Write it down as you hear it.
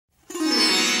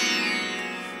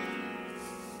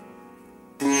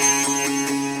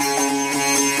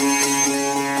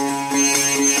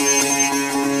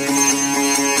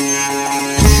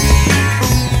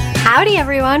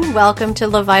everyone. Welcome to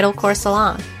Le Vital Corps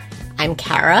Salon. I'm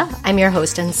Cara. I'm your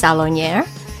host and salonière.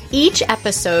 Each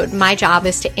episode, my job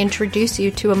is to introduce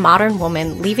you to a modern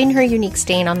woman leaving her unique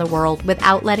stain on the world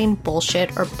without letting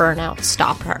bullshit or burnout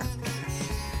stop her.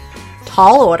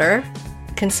 Tall order,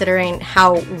 considering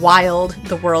how wild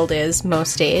the world is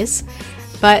most days.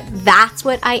 But that's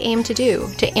what I aim to do,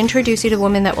 to introduce you to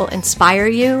women that will inspire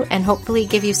you and hopefully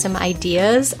give you some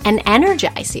ideas and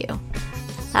energize you.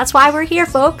 That's why we're here,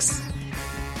 folks.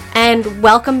 And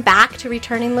welcome back to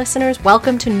returning listeners.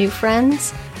 Welcome to new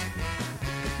friends.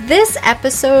 This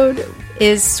episode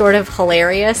is sort of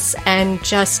hilarious and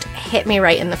just hit me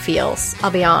right in the feels, I'll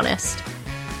be honest.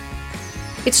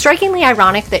 It's strikingly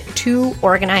ironic that two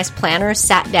organized planners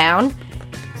sat down,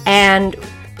 and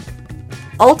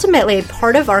ultimately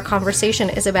part of our conversation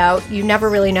is about you never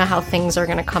really know how things are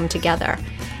going to come together.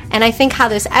 And I think how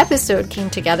this episode came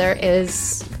together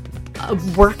is a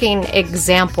working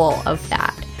example of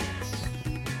that.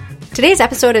 Today's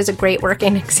episode is a great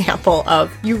working example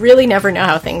of you really never know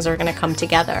how things are going to come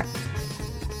together.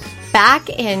 Back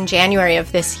in January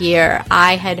of this year,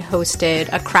 I had hosted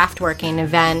a craftworking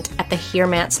event at the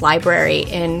Heermance Library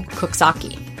in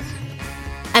Coxsackie.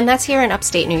 And that's here in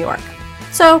upstate New York.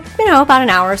 So, about an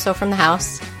hour or so from the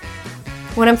house.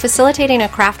 When I'm facilitating a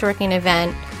craftworking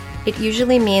event, it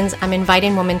usually means I'm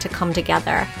inviting women to come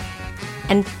together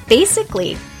and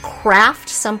basically craft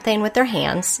something with their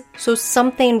hands, so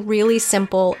something really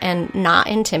simple and not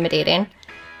intimidating,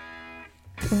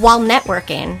 while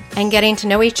networking and getting to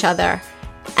know each other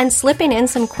and slipping in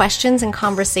some questions and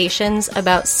conversations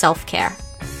about self-care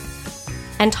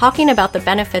and talking about the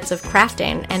benefits of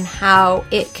crafting and how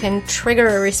it can trigger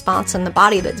a response in the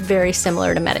body that's very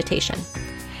similar to meditation.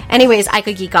 Anyways, I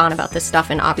could geek on about this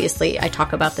stuff, and obviously I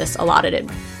talk about this a lot at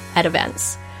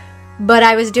events. But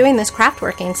I was doing this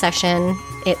craftworking session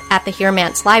at the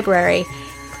Heermance Library,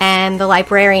 and the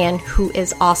librarian, who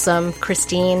is awesome,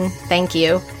 Christine, thank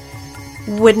you,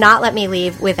 would not let me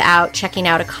leave without checking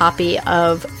out a copy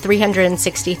of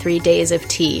 363 Days of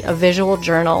Tea, a visual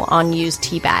journal on used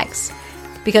tea bags.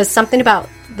 Because something about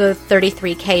the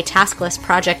 33K task list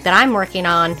project that I'm working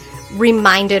on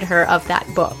reminded her of that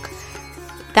book.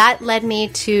 That led me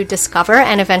to discover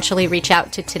and eventually reach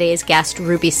out to today's guest,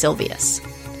 Ruby Silvious.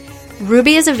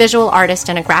 Ruby is a visual artist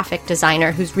and a graphic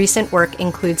designer whose recent work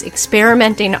includes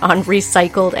experimenting on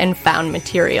recycled and found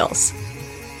materials.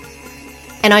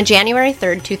 And on January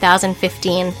 3rd,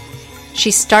 2015, she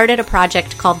started a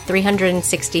project called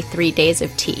 363 Days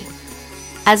of Tea,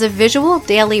 as a visual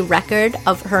daily record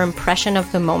of her impression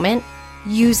of the moment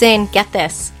using, get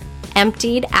this,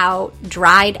 emptied out,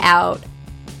 dried out,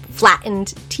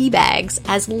 flattened tea bags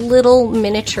as little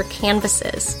miniature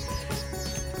canvases,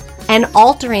 and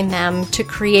altering them to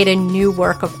create a new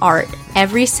work of art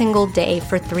every single day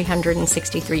for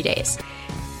 363 days.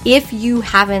 If you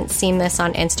haven't seen this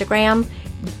on Instagram,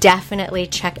 definitely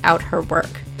check out her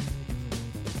work.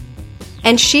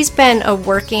 And she's been a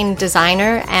working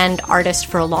designer and artist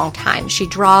for a long time. She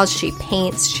draws, she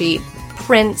paints, she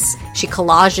prints, she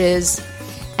collages,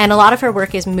 and a lot of her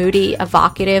work is moody,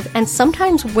 evocative, and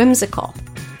sometimes whimsical.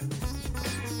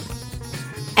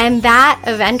 And that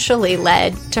eventually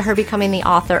led to her becoming the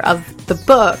author of the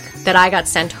book that I got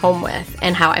sent home with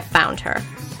and how I found her.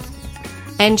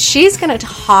 And she's going to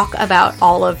talk about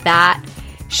all of that.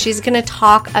 She's going to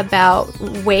talk about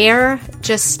where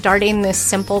just starting this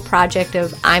simple project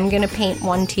of I'm going to paint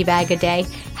one tea bag a day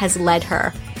has led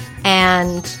her.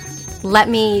 And let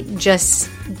me just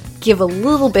give a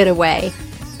little bit away.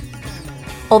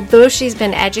 Although she's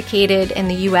been educated in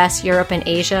the US, Europe, and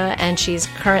Asia, and she's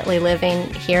currently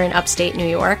living here in upstate New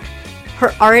York,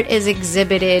 her art is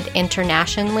exhibited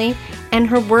internationally, and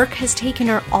her work has taken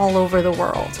her all over the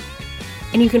world.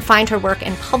 And you can find her work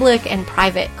in public and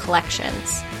private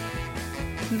collections.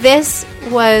 This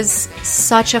was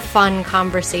such a fun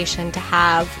conversation to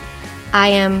have. I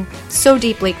am so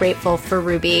deeply grateful for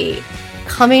Ruby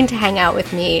coming to hang out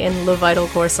with me in Le Vital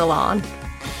Corps Salon.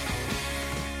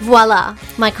 Voila,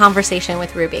 my conversation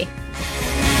with Ruby.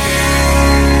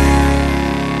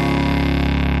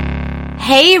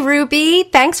 Hey, Ruby.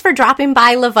 Thanks for dropping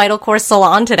by Le Vital Corps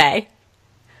Salon today.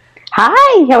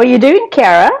 Hi, how are you doing,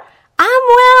 Cara?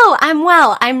 I'm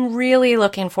well. I'm really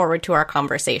looking forward to our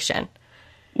conversation.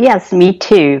 Yes, me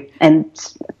too. And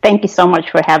thank you so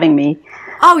much for having me.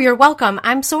 Oh, you're welcome.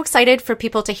 I'm so excited for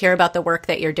people to hear about the work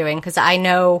that you're doing, because I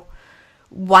know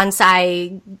once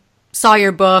I saw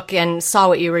your book and saw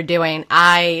what you were doing,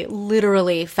 I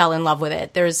literally fell in love with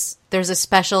it. There's a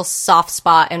special soft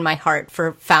spot in my heart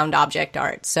for found object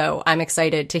art, so I'm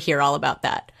excited to hear all about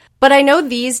that. But I know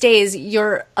these days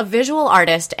you're a visual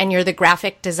artist and you're the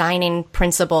graphic designing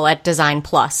principal at Design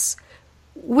Plus.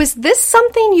 Was this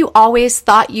something you always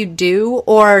thought you'd do,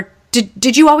 or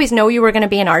did you always know you were going to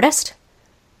be an artist?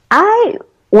 I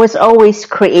was always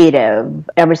creative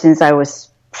ever since I was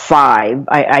 5.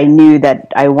 I knew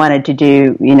that I wanted to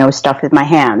do, stuff with my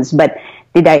hands. But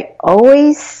did I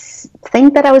always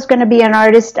think that I was going to be an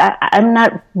artist? I'm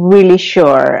not really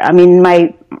sure. I mean,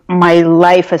 my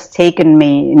life has taken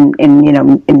me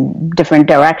in different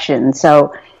directions.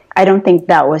 So I don't think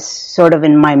that was sort of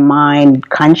in my mind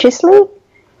consciously.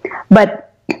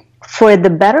 But for the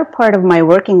better part of my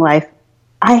working life,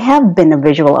 I have been a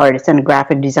visual artist and a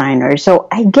graphic designer. So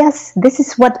I guess this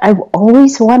is what I've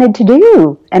always wanted to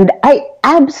do. And I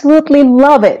absolutely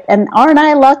love it. And aren't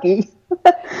I lucky?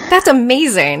 That's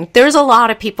amazing. There's a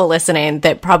lot of people listening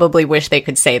that probably wish they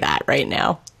could say that right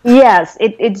now. Yes,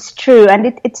 it's true.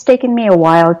 And it's taken me a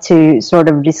while to sort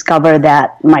of discover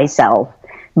that myself.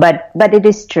 But it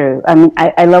is true. I mean,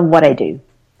 I love what I do.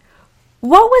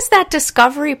 What was that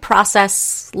discovery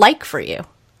process like for you?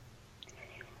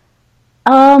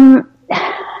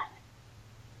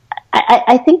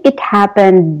 I think it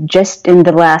happened just in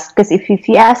the last, because if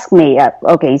you ask me,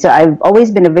 okay, so I've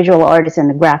always been a visual artist and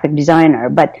a graphic designer,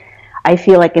 but I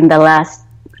feel like in the last,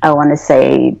 I want to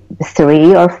say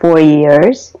 3 or 4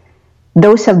 years,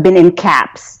 those have been in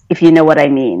caps, if you know what I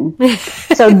mean.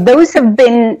 So those have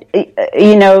been,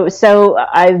 so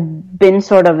I've been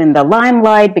sort of in the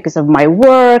limelight because of my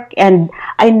work, and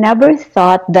I never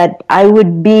thought that I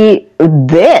would be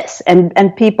this,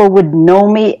 and people would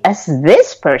know me as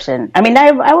this person. I mean,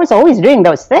 I was always doing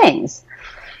those things.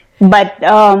 But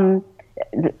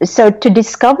so to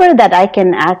discover that I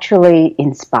can actually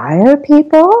inspire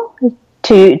people,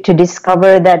 to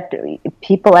discover that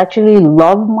people actually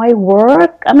love my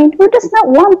work. I mean, who does not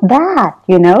want that,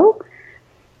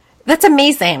 That's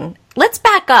amazing. Let's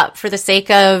back up for the sake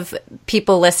of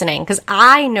people listening, because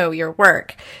I know your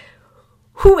work.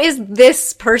 Who is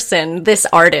this person, this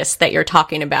artist that you're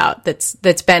talking about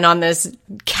that's been on this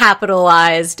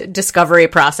capitalized discovery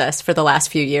process for the last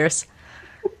few years?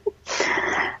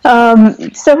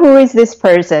 So who is this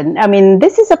person? I mean,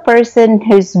 this is a person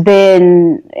who's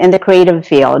been in the creative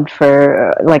field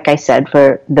for, like I said,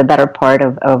 for the better part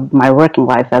of my working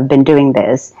life. I've been doing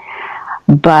this.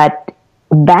 But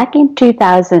back in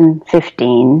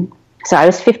 2015, so I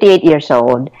was 58 years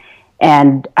old,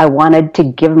 and I wanted to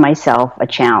give myself a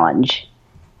challenge.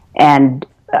 And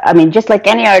I mean, just like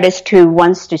any artist who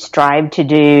wants to strive to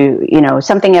do,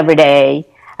 something every day,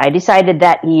 I decided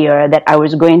that year that I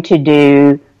was going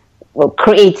to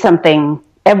create something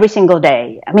every single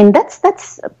day. I mean, that's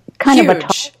kind Huge. of a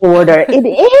tall order. It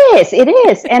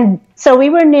is. And so we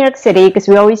were in New York City because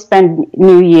we always spend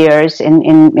New Year's in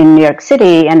New York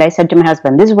City. And I said to my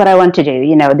husband, this is what I want to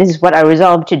do. This is what I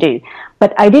resolved to do.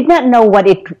 But I did not know what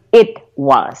it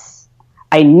was.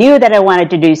 I knew that I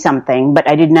wanted to do something, but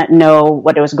I did not know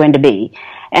what it was going to be.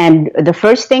 And the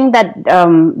first thing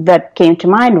that came to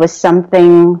mind was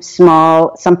something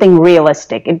small, something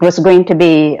realistic. It was going to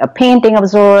be a painting of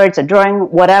sorts, a drawing,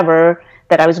 whatever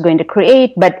that I was going to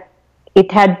create, but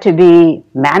it had to be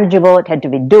manageable, it had to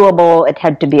be doable, it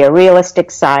had to be a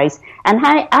realistic size. And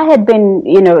I had been,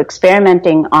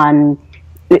 experimenting on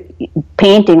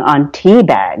painting on tea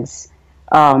bags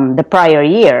the prior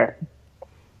year.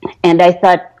 And I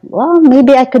thought, well,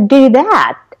 maybe I could do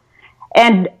that.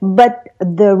 But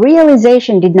the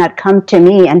realization did not come to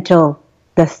me until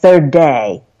the 3rd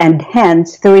day, and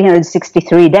hence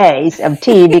 363 days of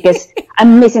tea, because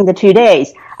I'm missing the 2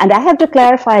 days. And I have to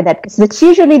clarify that, because it's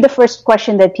usually the first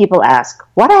question that people ask.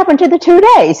 What happened to the 2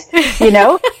 days?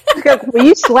 Were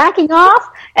you slacking off?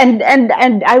 And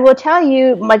I will tell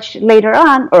you much later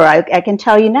on, or I can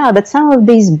tell you now, that some of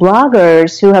these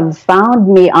bloggers who have found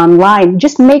me online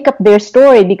just make up their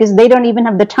story because they don't even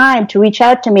have the time to reach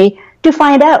out to me to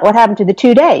find out what happened to the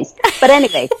 2 days. But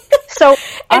anyway, so...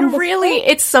 And really,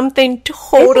 it's something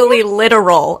totally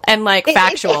literal and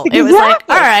factual. It was like,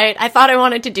 all right, I thought I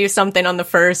wanted to do something on the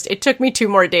 1st. It took me 2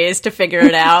 more days to figure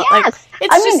it out. Yes.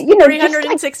 It's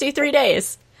 363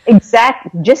 days.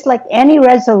 Exactly. Just like any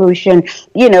resolution,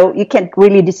 you can't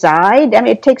really decide. I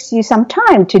mean, it takes you some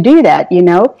time to do that,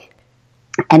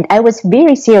 And I was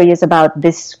very serious about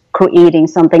this creating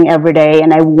something every day,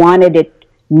 and I wanted it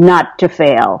not to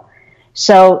fail.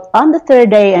 So on the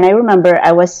 3rd day, and I remember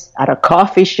I was at a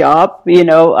coffee shop,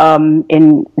 down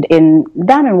in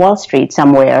Wall Street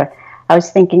somewhere. I was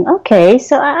thinking, okay,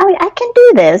 so I can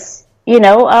do this,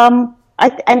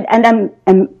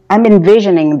 I'm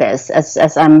envisioning this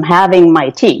as I'm having my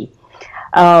tea.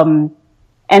 And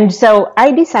And so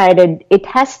I decided it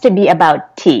has to be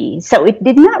about tea. So it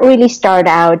did not really start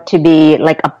out to be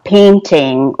like a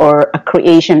painting or a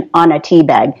creation on a tea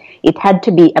bag. It had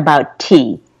to be about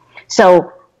tea.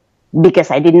 So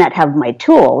because I did not have my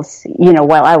tools,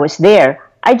 while I was there,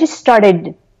 I just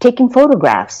started taking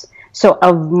photographs. So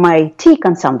of my tea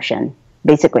consumption,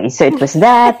 basically. So it was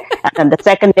that. And the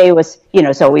second day was,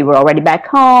 so we were already back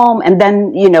home. And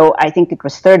then, I think it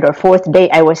was third or fourth day,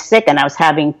 I was sick and I was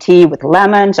having tea with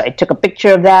lemon. So I took a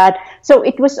picture of that. So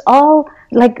it was all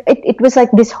like, it was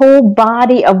like this whole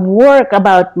body of work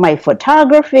about my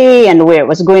photography and where it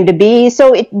was going to be.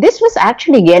 So this was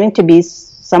actually getting to be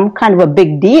some kind of a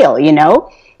big deal,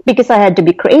 because I had to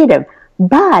be creative.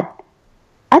 But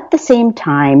at the same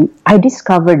time, I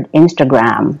discovered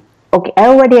Instagram. Okay, I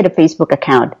already had a Facebook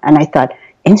account, and I thought,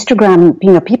 Instagram,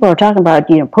 people are talking about,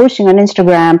 posting on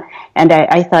Instagram, and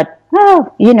I thought,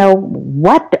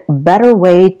 what better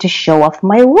way to show off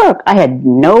my work? I had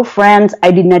no friends.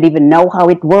 I did not even know how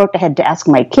it worked. I had to ask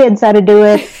my kids how to do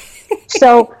it.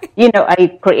 So,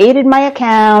 I created my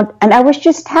account, and I was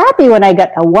just happy when I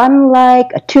got a 1 like,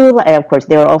 a 2 like. Of course,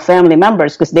 they were all family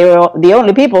members because they were the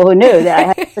only people who knew that I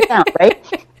had this account,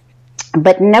 right?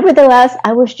 But nevertheless,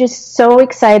 I was just so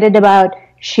excited about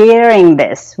sharing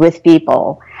this with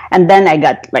people. And then I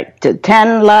got like to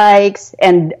 10 likes,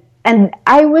 and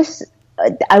I was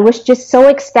just so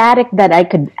ecstatic that I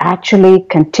could actually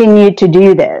continue to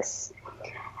do this.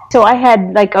 So I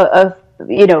had like a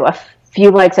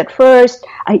few likes at first.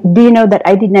 Do you know that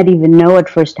I did not even know at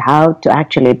first how to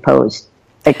actually post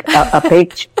like a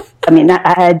page? I mean,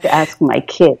 I had to ask my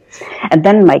kids. And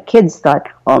then my kids thought,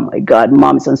 oh my God,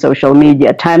 mom's on social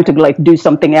media. Time to like do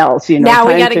something else, Now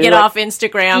we got to get off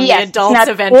Instagram. Yes, the adults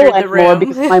have entered the room.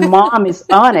 Because my mom is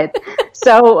on it.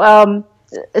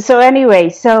 So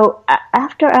anyway,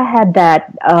 after I had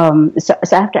that, so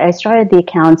after I started the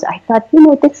accounts, I thought,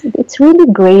 it's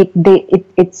really great.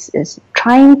 It's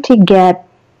trying to get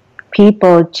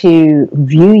people to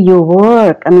view your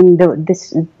work. I mean,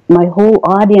 my whole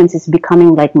audience is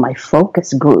becoming like my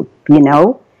focus group,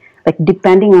 like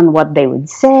depending on what they would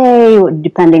say,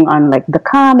 depending on like the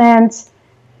comments,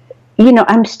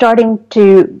 I'm starting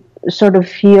to sort of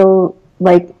feel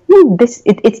like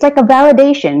it's like a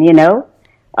validation,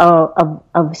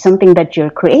 of something that you're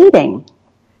creating.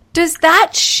 Does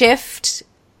that shift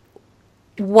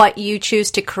what you choose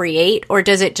to create, or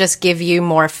does it just give you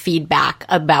more feedback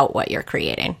about what you're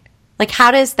creating? Like,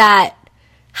 how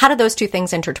do those two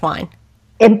things intertwine?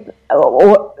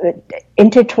 Or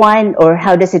intertwine, or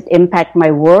how does it impact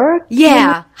my work?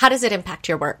 Yeah. How does it impact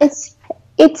your work? It's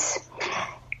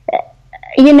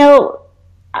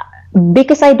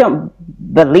because I don't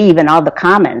believe in all the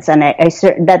comments, and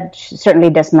that certainly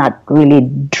does not really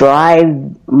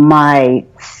drive my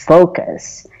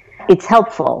focus. It's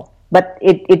helpful, but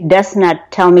it does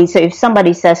not tell me. So if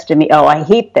somebody says to me, oh, I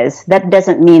hate this, that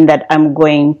doesn't mean that I'm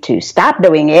going to stop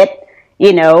doing it,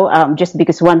 just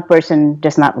because one person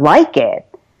does not like it.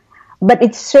 But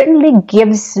it certainly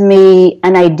gives me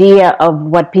an idea of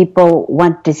what people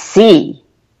want to see,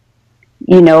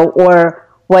 or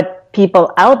what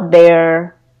people out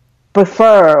there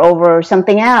prefer over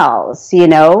something else,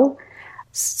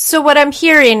 So what I'm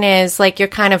hearing is like you're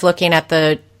kind of looking at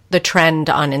the trend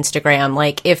on Instagram.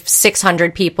 Like if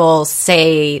 600 people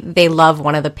say they love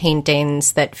one of the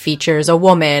paintings that features a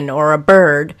woman or a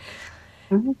bird,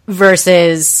 mm-hmm.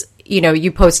 versus,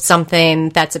 you post something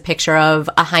that's a picture of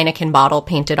a Heineken bottle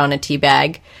painted on a tea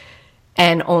bag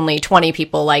and only 20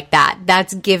 people like that.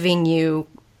 That's giving you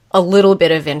a little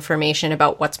bit of information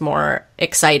about what's more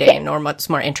exciting or what's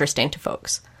more interesting to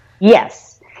folks.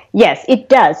 Yes, it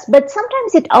does. But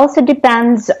sometimes it also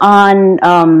depends on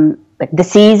like the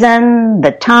season,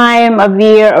 the time of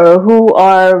year, or who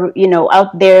are,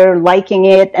 out there liking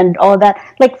it and all that.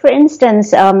 Like, for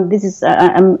instance, this is,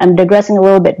 I'm digressing a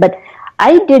little bit, but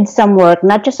I did some work,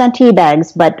 not just on tea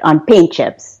bags, but on paint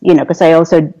chips, because I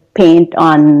also paint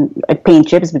on paint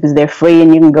chips because they're free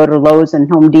and you can go to Lowe's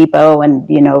and Home Depot and,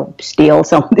 steal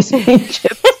some of these paint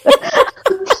chips.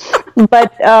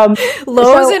 But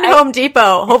Lowe's and Home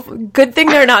Depot. Good thing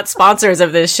they're not sponsors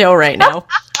of this show right now.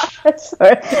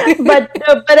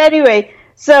 But anyway,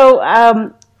 so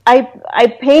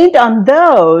I paint on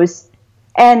those,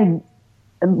 and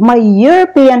my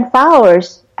European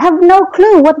followers have no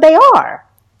clue what they are.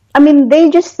 I mean, they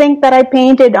just think that I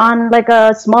painted on like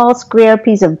a small square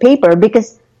piece of paper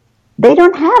because they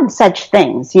don't have such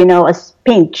things, as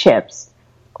paint chips.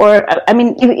 Or, I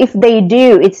mean, if they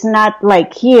do, it's not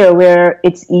like here where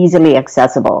it's easily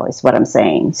accessible, is what I'm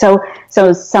saying. So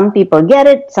some people get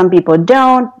it, some people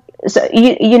don't. So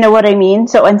you know what I mean?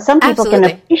 So, and some people Absolutely.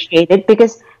 can appreciate it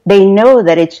because they know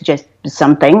that it's just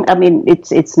something. I mean,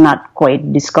 it's not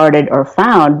quite discarded or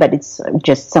found, but it's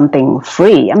just something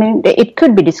free. I mean, it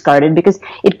could be discarded because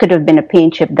it could have been a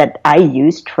paint chip that I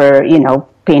used for,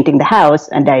 painting the house,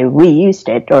 and I reused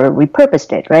it or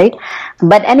repurposed it, right?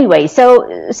 But anyway, so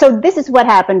this is what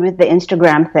happened with the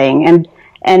Instagram thing,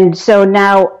 and so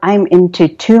now I'm into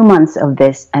 2 months of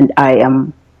this, and I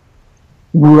am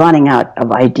running out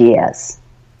of ideas.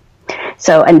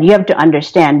 So, and you have to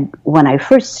understand, when I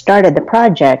first started the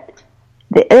project,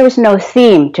 there was no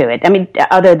theme to it. I mean,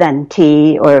 other than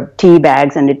tea or tea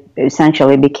bags, and it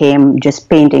essentially became just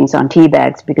paintings on tea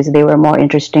bags because they were more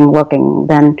interesting looking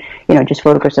than, just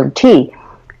photographs of tea.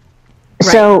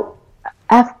 Right. So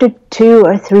after 2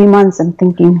 or 3 months, I'm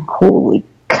thinking, holy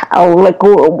cow, like,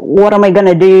 what am I going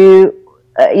to do?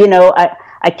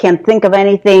 I can't think of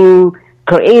anything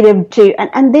creative to,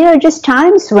 and there are just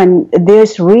times when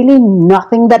there's really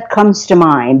nothing that comes to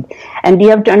mind. And you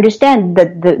have to understand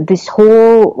that this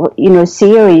whole,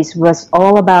 series was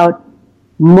all about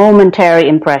momentary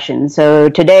impressions. So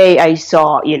today I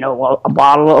saw, a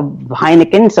bottle of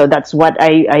Heineken, so that's what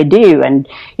I do. And,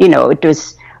 it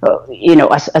was,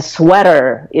 a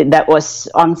sweater that was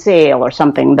on sale or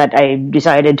something that I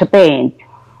decided to paint.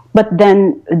 But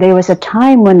then there was a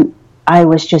time when I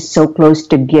was just so close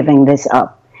to giving this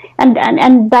up.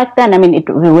 And back then, I mean, it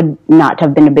would not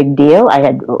have been a big deal. I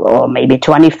had maybe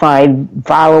 25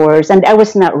 followers, and I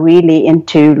was not really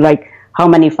into like how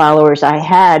many followers I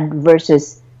had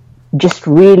versus just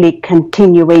really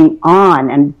continuing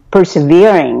on and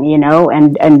persevering,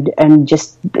 and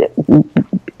just,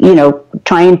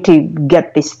 trying to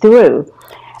get this through.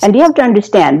 And you have to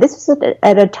understand, this is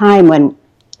at a time when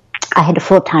I had a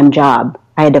full-time job.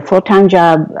 I had a full-time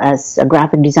job as a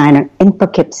graphic designer in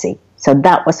Poughkeepsie. So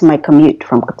that was my commute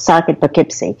from Coxsackie to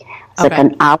Poughkeepsie. It's like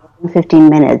an hour and 15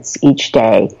 minutes each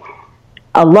day.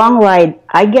 A long ride.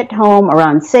 I get home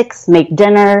around 6, make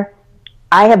dinner.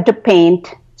 I have to paint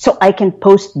so I can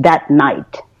post that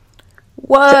night.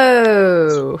 Whoa.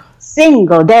 So,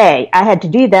 single day. I had to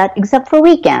do that except for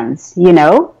weekends,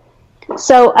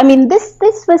 So, I mean, this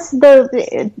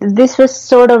was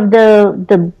sort of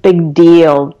the big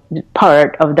deal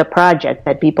part of the project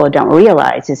that people don't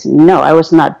realize is, no, I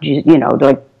was not,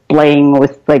 like playing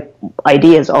with like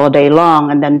ideas all day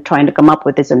long and then trying to come up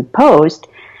with this in post.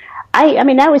 I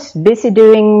mean, I was busy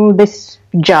doing this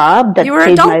job that you were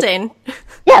adulting.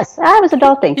 Yes, I was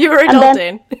adulting. You were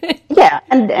adulting.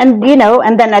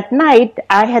 And then at night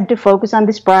I had to focus on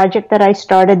this project that I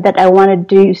started that I wanted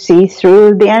to see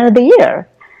through the end of the year.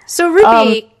 So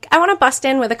Ruby, I want to bust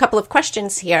in with a couple of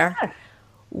questions here. Sure.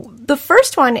 The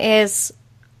first one is,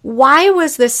 why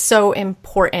was this so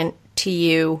important to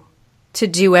you to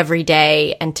do every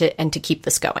day and to keep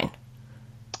this going?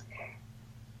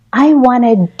 I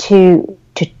wanted to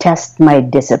test my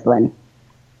discipline.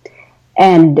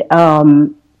 And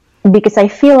because I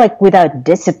feel like without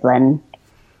discipline,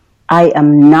 I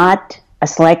am not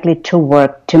as likely to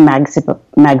work to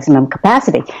maximum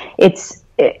capacity. It's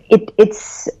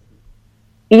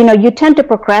you tend to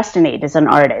procrastinate as an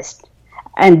artist.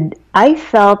 And I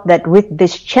felt that with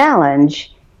this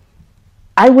challenge,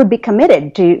 I would be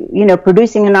committed to,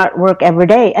 producing an artwork every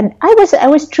day. And I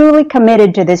was truly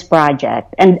committed to this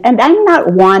project. And I'm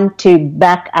not one to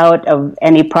back out of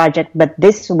any project, but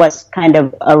this was kind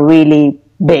of a really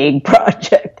big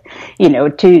project.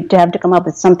 To have to come up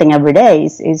with something every day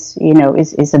is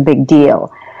a big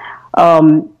deal.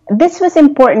 This was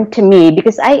important to me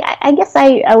because I guess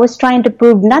I was trying to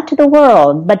prove not to the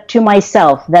world, but to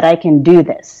myself that I can do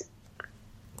this.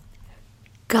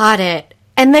 Got it.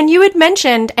 And then you had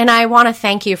mentioned, and I want to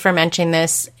thank you for mentioning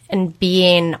this and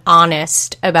being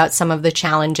honest about some of the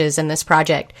challenges in this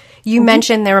project. You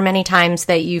mentioned there were many times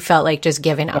that you felt like just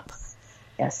giving up.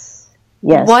 Yes.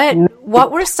 Yes.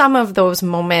 What were some of those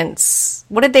moments?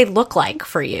 What did they look like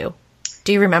for you?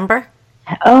 Do you remember?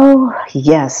 Oh,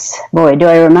 yes. Boy, do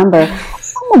I remember.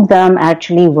 Some of them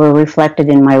actually were reflected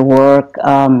in my work.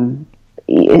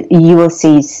 You will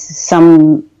see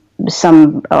some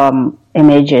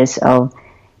images of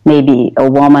maybe a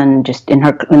woman just in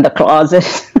the closet,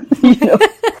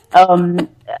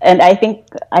 and I think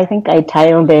I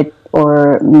titled it,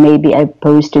 or maybe I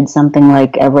posted something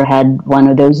like, "Ever had one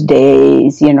of those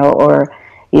days?" Or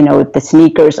with the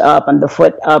sneakers up and the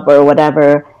foot up, or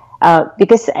whatever.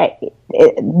 Because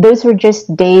those were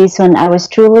just days when I was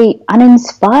truly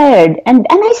uninspired, and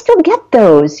I still get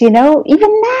those, even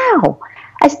now.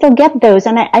 I still get those,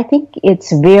 and I think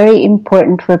it's very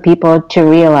important for people to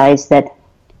realize that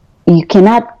you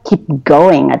cannot keep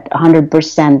going at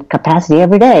 100% capacity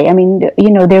every day. I mean,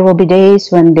 there will be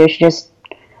days when there's just,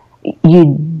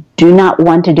 you do not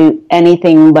want to do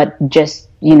anything but just,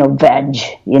 veg,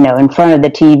 in front of the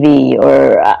TV,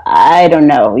 or I don't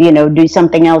know, do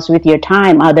something else with your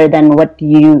time other than what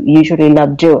you usually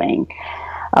love doing.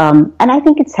 And I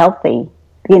think it's healthy,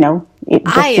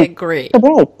 I agree.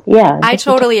 Yeah. I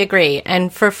totally agree.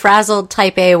 And for frazzled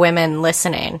type A women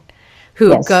listening,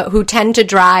 who tend to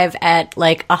drive at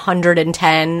like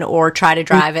 110 or try to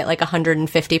drive at like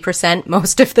 150%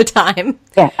 most of the time.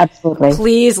 Yeah, absolutely.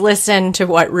 Please listen to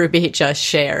what Ruby just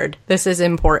shared. This is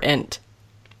important.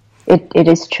 It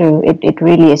is true. It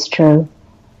really is true.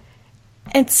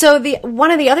 And so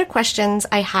one of the other questions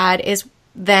I had is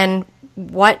then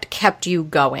what kept you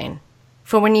going?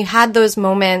 For when you had those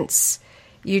moments,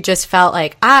 you just felt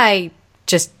like, I'm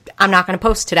not going to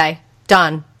post today.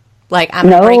 Done. Like, I'm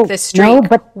going to break this streak. No,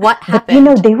 but what happened?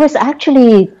 But, there was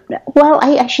actually,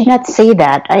 I should not say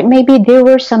that. Maybe there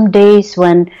were some days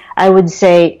when I would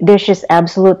say, there's just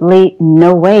absolutely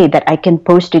no way that I can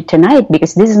post it tonight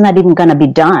because this is not even going to be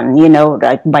done,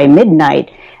 like by midnight.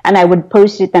 And I would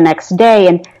post it the next day.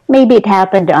 And maybe it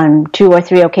happened on 2 or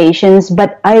 3 occasions,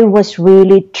 but I was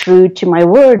really true to my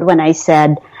word when I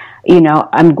said,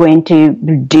 I'm going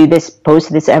to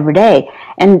post this every day.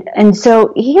 And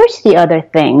so here's the other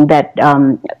thing that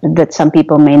some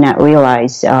people may not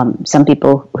realize, some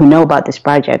people who know about this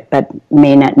project but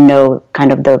may not know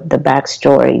kind of the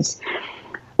backstories.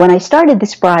 When I started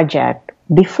this project,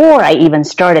 before I even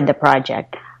started the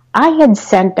project, I had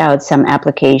sent out some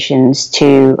applications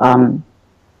to,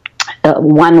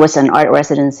 one was an art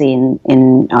residency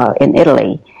in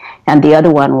Italy, and the other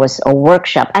one was a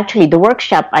workshop. Actually, the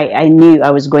workshop I knew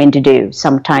I was going to do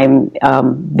sometime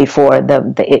before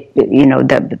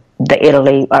the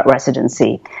Italy art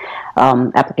residency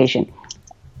application.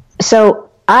 So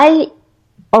I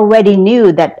already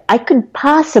knew that I could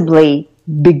possibly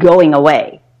be going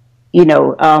away, in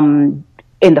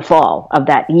the fall of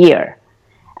that year,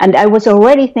 and I was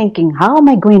already thinking, how am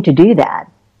I going to do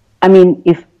that? I mean,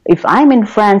 if I'm in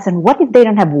France, and what if they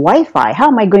don't have Wi-Fi? How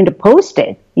am I going to post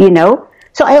it?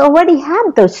 So I already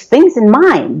had those things in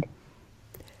mind.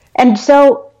 And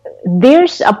so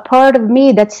there's a part of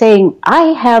me that's saying,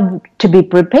 I have to be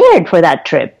prepared for that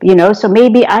trip, so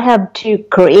maybe I have to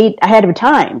create ahead of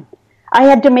time. I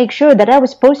had to make sure that I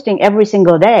was posting every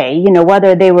single day,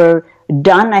 whether they were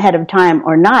done ahead of time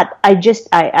or not. I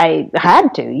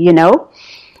had to,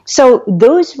 So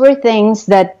those were things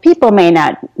that people may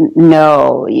not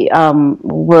know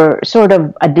were sort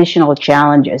of additional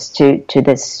challenges to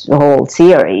this whole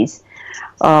series.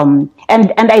 And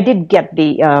I did get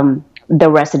the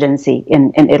residency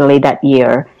in Italy that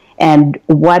year. And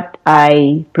what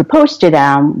I proposed to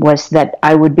them was that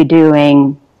I would be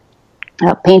doing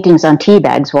paintings on tea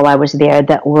bags while I was there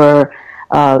that were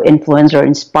influenced or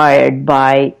inspired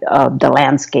by the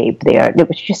landscape there. It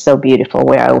was just so beautiful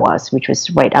where I was, which was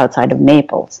right outside of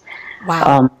Naples.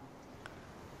 Wow.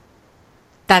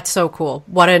 That's so cool.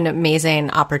 What an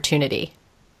amazing opportunity.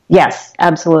 Yes,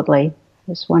 absolutely. It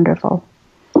was wonderful.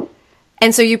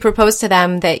 And so you proposed to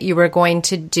them that you were going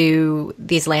to do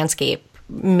these landscape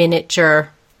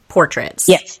miniature portraits.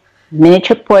 Yes,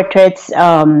 miniature portraits.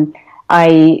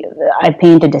 I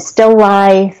painted a still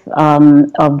life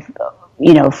of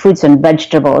fruits and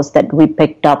vegetables that we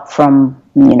picked up from,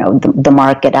 the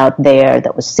market out there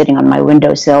that was sitting on my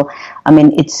windowsill. I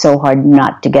mean, it's so hard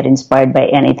not to get inspired by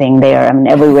anything there. I mean,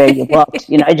 everywhere you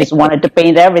looked, I just wanted to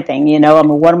paint everything,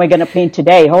 what am I going to paint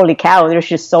today? Holy cow, there's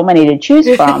just so many to choose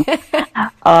from.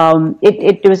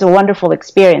 It was a wonderful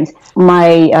experience.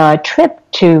 My trip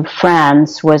to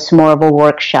France was more of a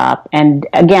workshop. And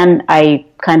again, I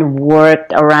kind of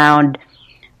worked around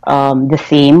the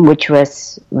theme, which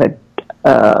was the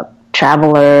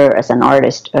traveler as an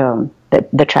artist,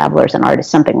 the traveler as an artist,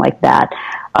 something like that.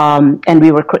 And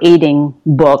we were creating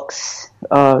books,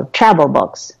 travel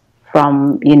books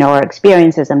from, our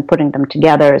experiences and putting them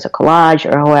together as a collage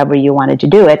or however you wanted to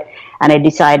do it. And I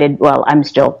decided, well,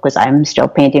 because I'm still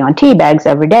painting on tea bags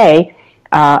every day,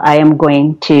 I am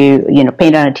going to,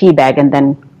 paint on a tea bag and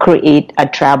then create a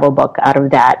travel book out of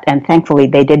that. And thankfully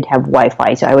they did have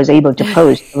Wi-Fi, so I was able to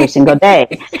post every single day.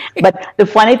 But the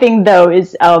funny thing though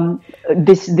is,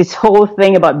 this whole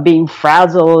thing about being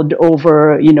frazzled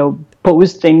over,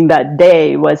 posting that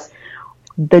day was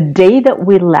the day that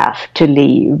we left to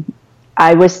leave.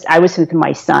 I was with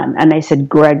my son and I said,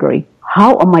 Gregory,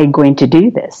 how am I going to do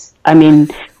this? I mean,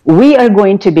 we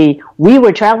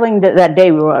were traveling that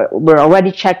day. We were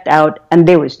already checked out and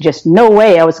there was just no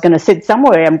way I was going to sit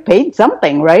somewhere and paint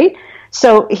something, right?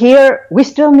 So here we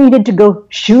still needed to go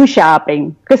shoe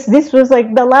shopping because this was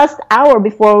like the last hour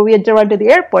before we had to run to the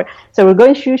airport. So we're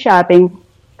going shoe shopping.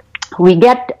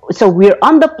 So we're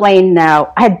on the plane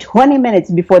now. I had 20 minutes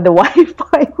before the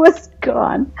Wi-Fi was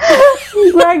gone.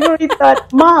 Gregory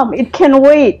thought, Mom, it can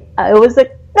wait. I was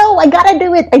like, no, I gotta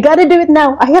do it. I gotta do it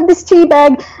now. I have this tea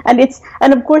bag, and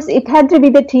of course it had to be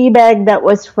the tea bag that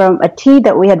was from a tea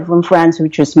that we had from France,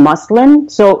 which was muslin.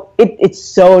 So it's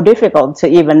so difficult to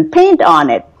even paint on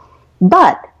it,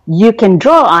 but you can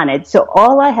draw on it. So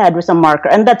all I had was a marker,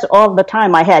 and that's all the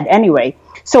time I had anyway.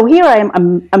 So here I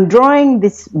am. I'm drawing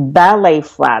this ballet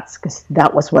flats because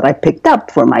that was what I picked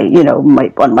up for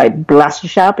on my last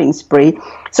shopping spree.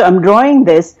 So I'm drawing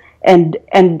this. And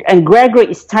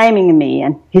Gregory is timing me,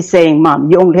 and he's saying,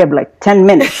 "Mom, you only have like 10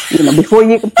 minutes, before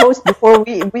you can post. Before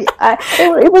it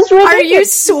was ridiculous." Are you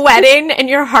sweating and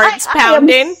your heart's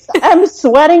pounding? I'm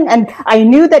sweating, and I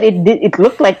knew that it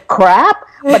looked like crap,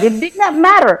 but it did not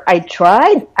matter. I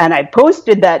tried, and I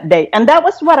posted that day, and that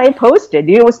was what I posted.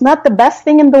 It was not the best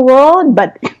thing in the world,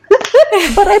 but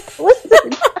but I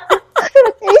posted.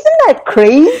 Isn't that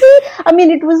crazy? I mean,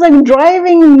 it was like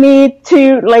driving me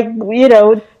to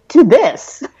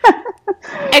this.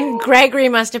 And Gregory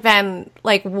must have been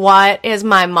like, what is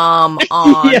my mom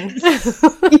on?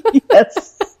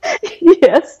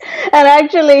 Yes. And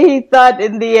actually he thought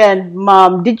in the end,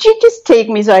 Mom, did you just take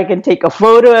me so I can take a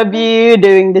photo of you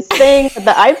doing this thing at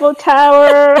the Eiffel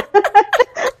Tower?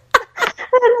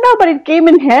 No, but it came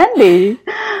in handy.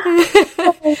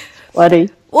 Funny.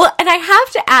 Well, and I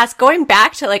have to ask, going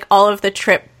back to like all of the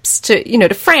trips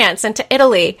to France and to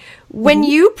Italy, when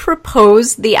you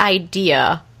proposed the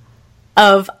idea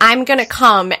of I'm going to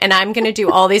come and I'm going to do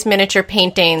all these miniature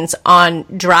paintings on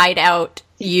dried out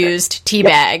used tea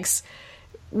bags,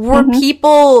 were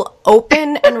people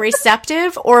open and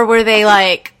receptive, or were they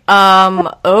like,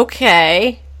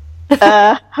 okay?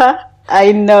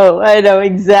 I know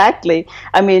exactly.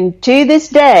 I mean, to this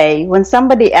day, when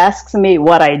somebody asks me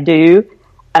what I do,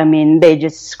 I mean, they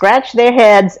just scratch their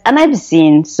heads, and I've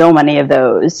seen so many of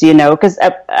those, because,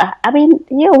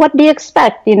 what do you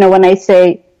expect, when I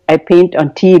say I paint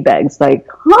on tea bags, like,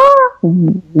 huh?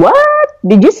 What?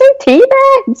 Did you say tea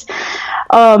bags?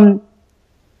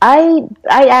 I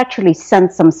actually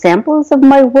sent some samples of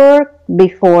my work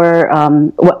before,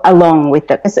 along with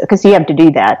because you have to do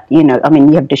that, you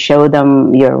have to show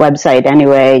them your website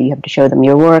anyway, you have to show them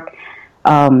your work.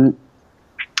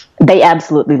 They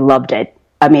absolutely loved it.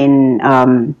 I mean,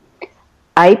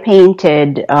 I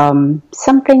painted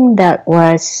something that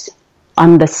was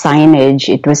on the signage.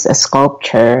 It was a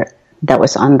sculpture that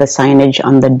was on the signage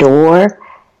on the door.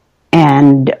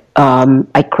 And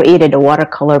I created a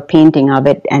watercolor painting of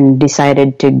it and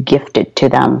decided to gift it to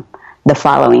them the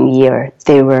following year.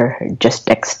 They were just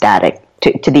ecstatic,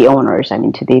 to the owners,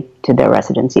 to the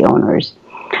residency owners.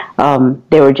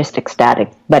 They were just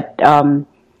ecstatic. But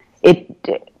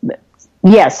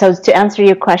so to answer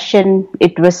your question,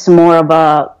 it was more of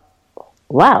a,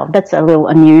 wow, that's a little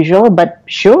unusual, but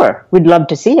sure, we'd love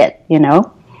to see it,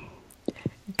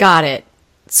 Got it.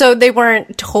 So they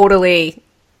weren't totally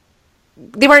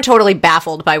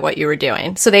baffled by what you were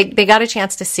doing. So they got a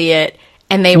chance to see it,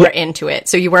 and they were into it.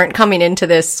 So you weren't coming into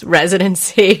this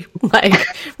residency like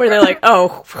where they're like,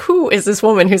 oh, who is this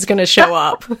woman who's going to show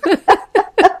up?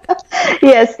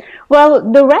 Yes.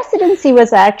 Well, the residency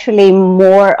was actually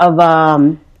more of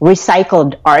a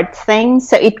recycled art thing.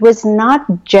 So it was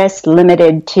not just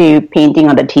limited to painting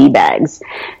on the tea bags.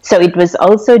 So it was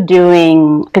also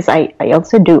doing, because I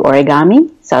also do origami.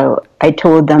 So I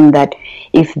told them that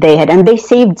if they had, and they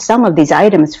saved some of these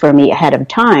items for me ahead of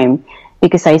time,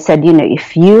 because I said,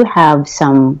 if you have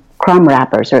some crumb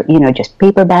wrappers or, just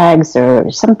paper bags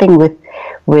or something with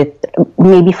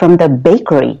maybe from the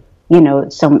bakery,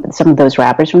 some of those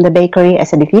wrappers from the bakery. I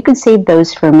said, if you could save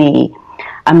those for me,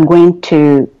 I'm going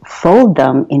to fold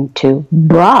them into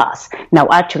bras. Now,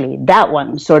 actually, that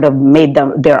one sort of made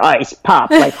their eyes pop.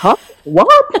 Like, huh?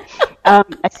 What? I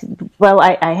said, well,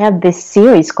 I have this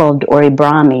series called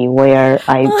Oribrami where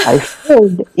I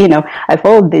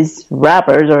fold these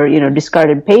wrappers or,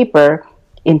 discarded paper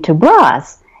into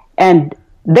bras. And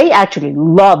they actually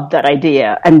loved that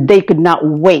idea, and they could not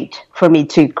wait for me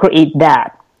to create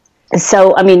that.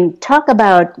 So, talk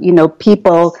about,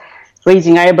 people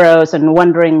raising eyebrows and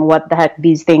wondering what the heck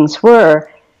these things were.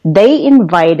 They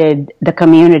invited the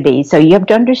community. So you have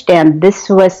to understand, this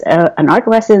was an art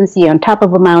residency on top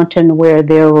of a mountain where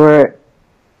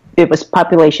it was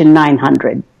population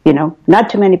 900, not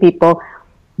too many people,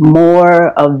 more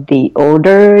of the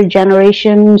older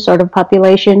generation sort of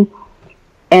population.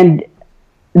 And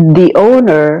the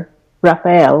owner,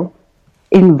 Rafael,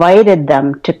 invited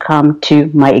them to come to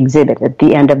my exhibit at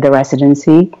the end of the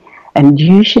residency. And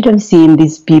you should have seen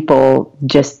these people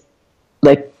just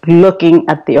like looking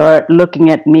at the art, looking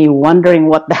at me, wondering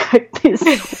what the heck this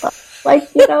was. Like,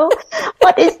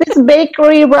 what is this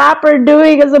bakery wrapper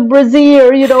doing as a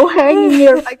brassiere, hanging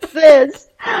here like this?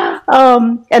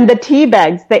 And the tea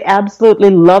bags, they absolutely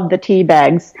love the tea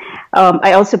bags.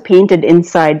 I also painted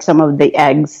inside some of the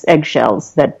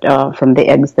eggshells that from the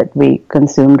eggs that we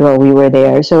consumed while we were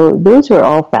there. So those were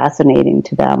all fascinating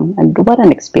to them. And what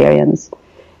an experience.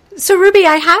 So, Ruby,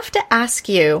 I have to ask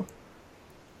you,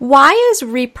 why is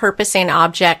repurposing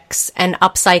objects and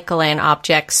upcycling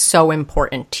objects so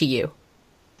important to you?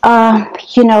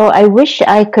 I wish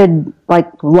I could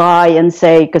lie and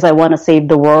say because I want to save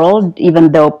the world,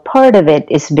 even though part of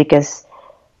it is because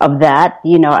of that.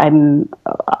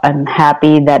 I'm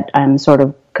happy that I'm sort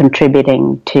of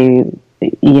contributing to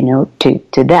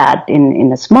that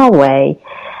in a small way.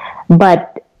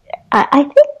 But I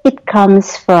think it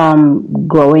comes from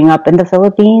growing up in the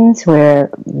Philippines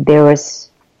where there was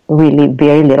really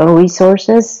very little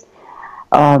resources.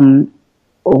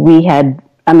 We had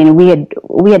a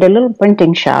little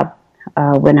printing shop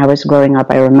when I was growing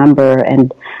up, I remember,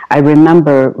 and I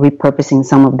remember repurposing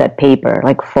some of that paper,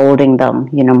 like folding them.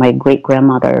 My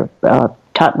great-grandmother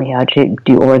taught me how to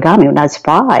do origami when I was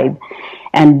 5.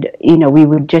 And, we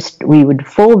would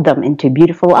fold them into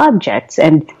beautiful objects.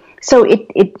 And so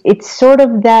it's sort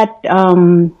of that,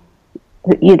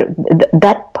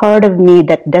 that part of me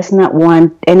that does not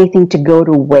want anything to go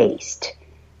to waste.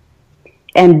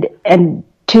 And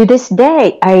to this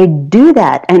day, I do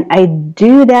that. And I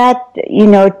do that,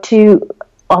 to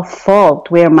a fault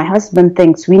where my husband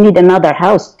thinks we need another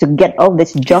house to get all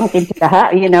this junk into the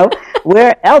house,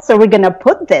 where else are we going to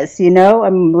put this?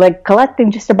 I'm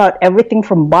collecting just about everything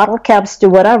from bottle caps to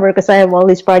whatever, because I have all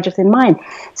these projects in mind.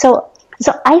 So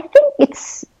I think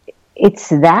it's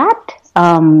that,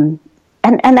 and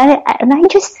I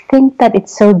just think that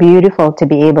it's so beautiful to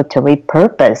be able to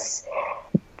repurpose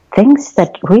things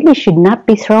that really should not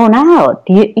be thrown out.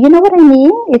 You know what I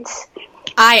mean?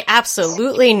 I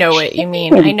absolutely know what you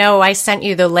mean. I know I sent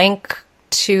you the link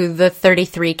to the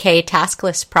 33K task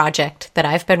list project that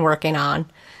I've been working on,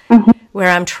 where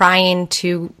I'm trying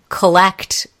to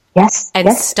collect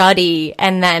study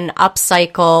and then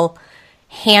upcycle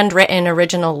handwritten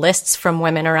original lists from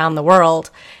women around the world.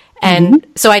 And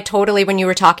so I totally, when you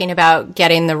were talking about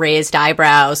getting the raised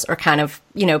eyebrows or kind of,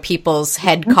 people's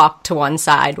head cocked to one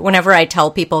side, whenever I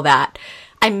tell people that,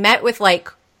 I'm met with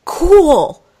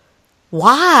cool.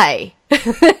 Why? I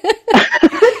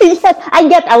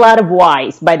get a lot of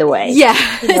whys, by the way. Yeah.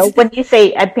 When you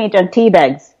say I paint on tea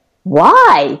bags,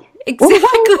 why?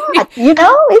 Exactly. Well,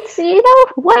 why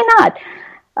not? Why not?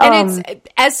 And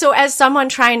as someone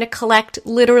trying to collect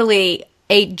literally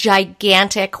a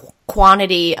gigantic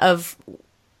quantity of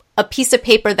a piece of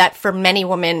paper that for many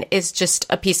women is just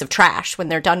a piece of trash when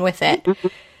they're done with it.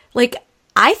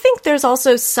 I think there's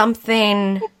also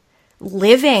something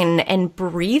living and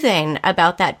breathing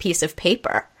about that piece of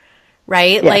paper,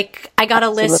 right? Yeah, I got a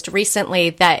list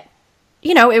recently that,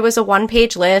 it was a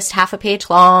 1-page list, half a page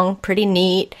long, pretty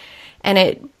neat. And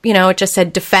it, it just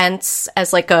said defense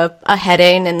as a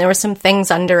heading, and there were some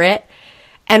things under it.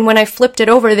 And when I flipped it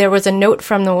over, there was a note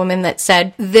from the woman that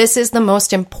said, "This is the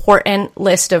most important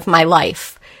list of my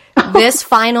life. This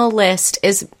final list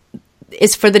is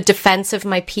for the defense of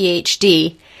my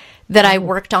PhD that I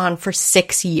worked on for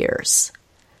 6 years."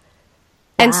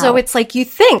 Wow. And so it's you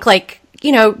think,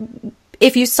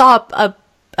 if you saw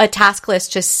a task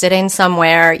list just sitting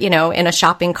somewhere, in a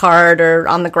shopping cart or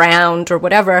on the ground or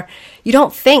whatever, you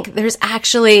don't think there's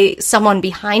actually someone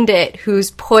behind it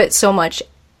who's put so much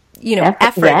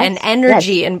effort and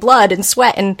energy and blood and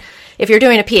sweat, and if you're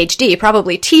doing a PhD,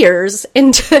 probably tears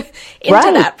into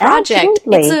that project.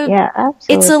 Absolutely.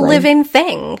 It's a living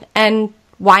thing, and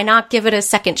why not give it a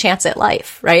second chance at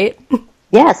life, right?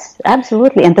 Yes,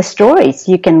 absolutely. And the stories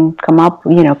you can come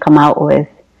out with,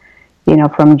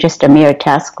 from just a mere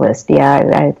task list.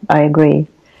 Yeah, I agree.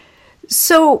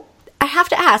 So I have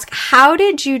to ask, how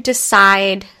did you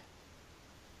decide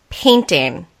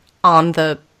painting on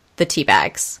the tea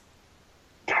bags?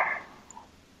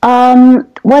 Well,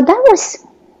 that was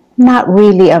not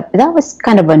really that was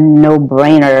kind of a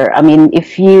no-brainer. I mean,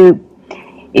 if you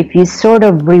sort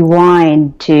of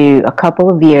rewind to a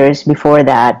couple of years before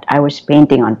that, I was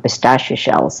painting on pistachio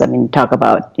shells. I mean, talk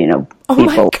about, people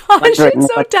my gosh, it's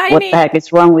so tiny. What the heck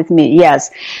is wrong with me? Yes.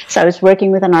 So I was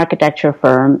working with an architecture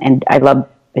firm, and I love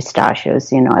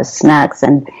pistachios, as snacks.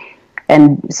 And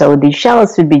And so these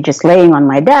shells would be just laying on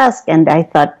my desk. And I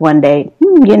thought one day,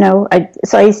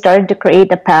 so I started to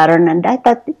create a pattern, and I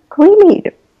thought, really,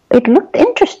 it looked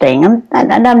interesting.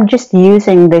 And I'm just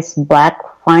using this black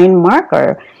fine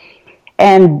marker.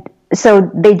 And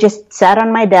so they just sat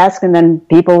on my desk, and then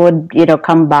people would,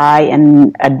 come by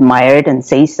and admire it and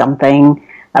say something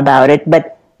about it.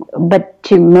 But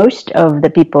to most of the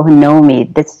people who know me,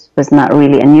 this was not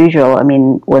really unusual. I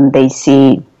mean, when they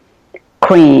see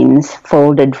cranes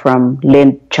folded from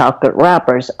lint chocolate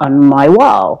wrappers on my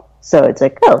wall. So it's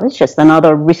like, oh, it's just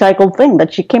another recycled thing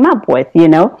that she came up with,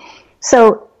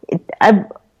 So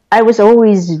I was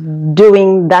always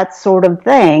doing that sort of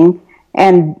thing.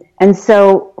 And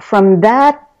so from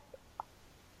that,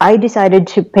 I decided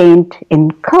to paint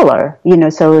in color,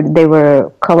 so they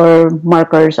were color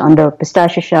markers on the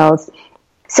pistachio shells.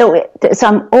 So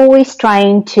I'm always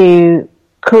trying to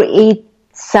create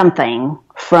something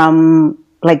from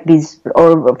these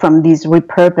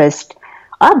repurposed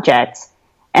objects.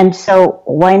 And so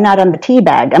why not on the tea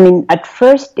bag? I mean, at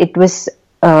first it was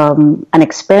an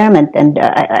experiment, and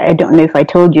I don't know if I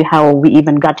told you how we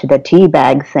even got to the tea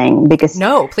bag thing, because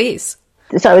no, please.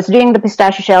 So I was doing the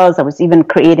pistachio shells. I was even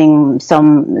creating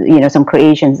some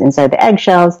creations inside the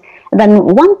eggshells. And then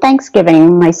one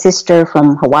Thanksgiving, my sister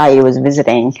from Hawaii was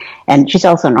visiting, and she's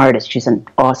also an artist. She's an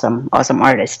awesome, awesome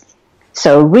artist.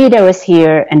 So Rita was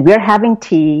here, and we're having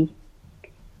tea,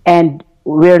 and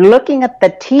we're looking at the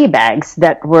tea bags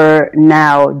that were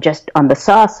now just on the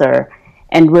saucer,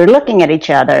 and we're looking at each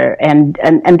other, and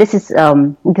this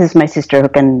is my sister who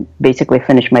can basically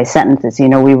finish my sentences.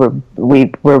 We were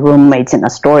roommates in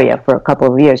Astoria for a couple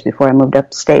of years before I moved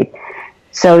upstate.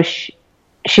 So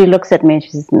she looks at me and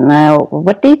she says, "Now,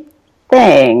 what do you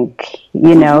think?"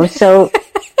 So.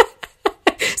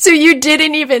 So you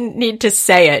didn't even need to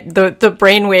say it. The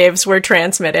brain waves were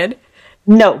transmitted.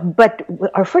 No, but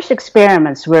our first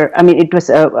experiments were, it was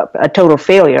a total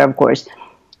failure, of course,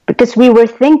 because we were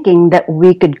thinking that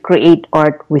we could create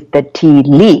art with the tea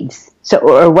leaves,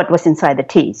 or what was inside the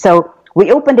tea. So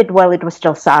we opened it while it was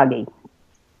still soggy.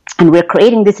 And we're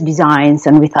creating these designs,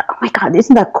 and we thought, oh my God,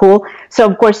 isn't that cool? So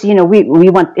of course, we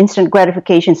want instant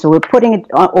gratification, so we're putting it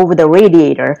over the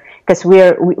radiator, because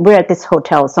we're at this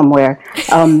hotel somewhere.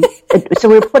 So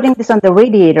we're putting this on the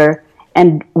radiator,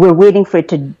 and we're waiting for it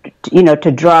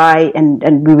to dry,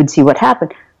 and we would see what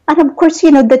happened. And of course,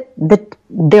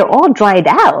 they're all dried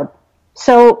out.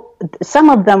 So some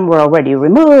of them were already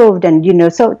removed, and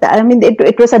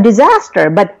it was a disaster,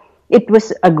 but it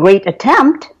was a great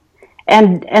attempt.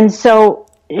 And so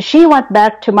she went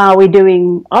back to Maui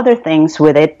doing other things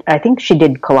with it. I think she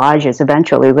did collages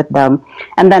eventually with them.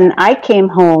 And then I came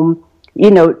home,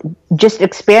 just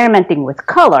experimenting with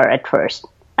color at first.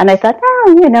 And I thought,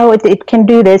 it can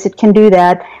do this, it can do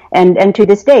that. And to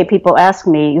this day, people ask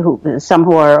me, some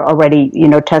who are already,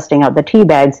 testing out the tea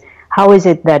bags, how is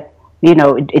it that,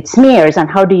 it smears, and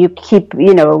how do you keep,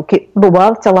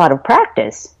 well, it's a lot of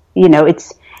practice.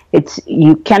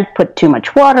 You can't put too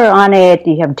much water on it.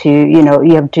 You have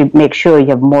to make sure you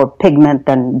have more pigment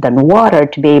than water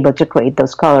to be able to create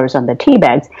those colors on the tea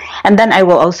bags. And then I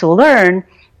will also learn,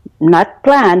 not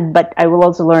planned, but I will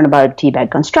also learn about tea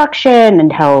bag construction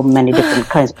and how many different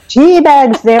kinds of tea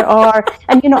bags there are.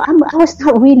 And, I was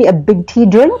not really a big tea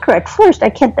drinker at first. I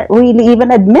can't really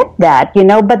even admit that,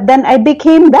 but then I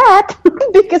became that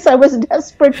because I was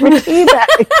desperate for tea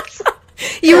bags.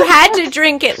 You had to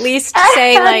drink at least,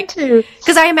 say,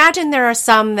 because I imagine there are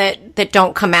some that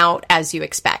don't come out as you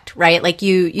expect, right? Like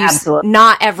you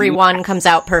not everyone comes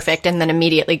out perfect and then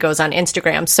immediately goes on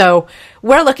Instagram. So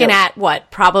we're looking at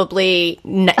probably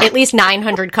at least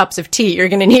 900 cups of tea you're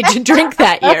going to need to drink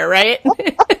that year, right?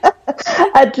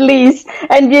 At least.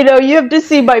 And, you have to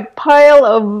see my pile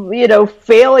of,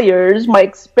 failures, my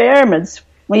experiments,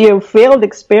 failed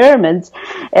experiments,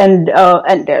 and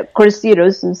of course,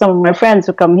 some of my friends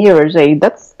who come here say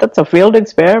that's a failed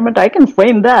experiment. I can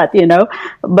frame that,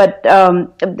 But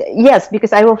yes,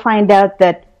 because I will find out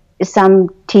that some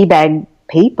tea bag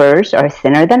papers are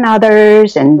thinner than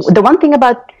others, and the one thing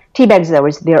about tea bags though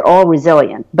is they're all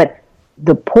resilient, but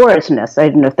the porousness, I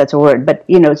don't know if that's a word, but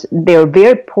they're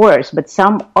very porous, but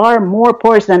some are more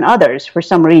porous than others for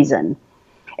some reason.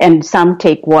 And some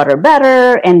take water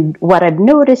better. And what I've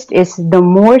noticed is the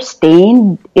more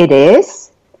stained it is,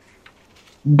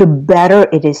 the better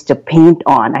it is to paint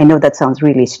on. I know that sounds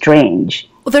really strange.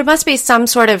 Well, there must be some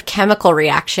sort of chemical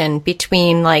reaction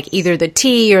between either the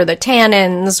tea or the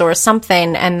tannins or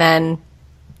something and then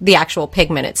the actual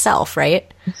pigment itself,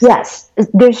 right? Yes.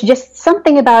 There's just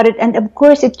something about it. And of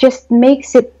course, it just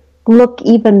makes it look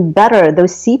even better.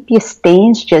 Those sepia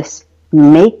stains just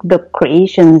make the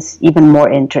creations even more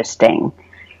interesting.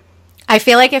 I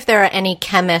feel like if there are any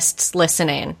chemists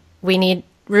listening,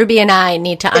 Ruby and I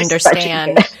need to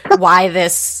understand why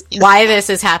this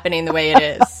is happening the way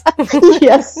it is.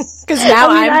 Yes. Because now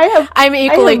I'm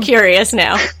equally curious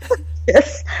now.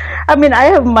 Yes. I mean, I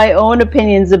have my own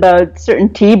opinions about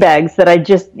certain tea bags that I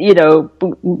just,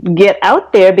 get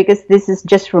out there because this is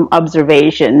just from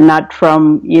observation, not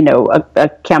from, a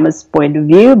chemist's point of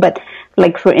view. But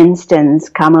like, for instance,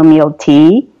 chamomile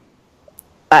tea,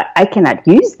 I cannot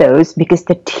use those because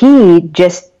the tea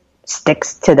just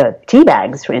sticks to the tea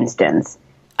bags, for instance.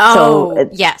 Oh, so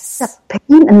yes. A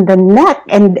pain in the neck,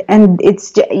 and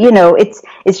it's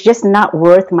it's just not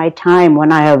worth my time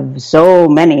when I have so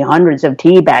many hundreds of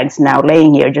tea bags now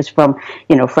laying here just from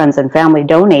friends and family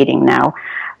donating now.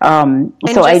 And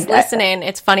so listening,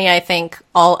 it's funny. I think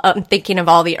I'm thinking of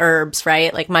all the herbs,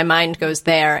 right? Like my mind goes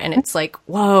there, and it's like,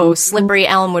 whoa, slippery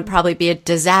elm would probably be a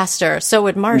disaster. So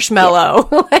would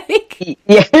marshmallow.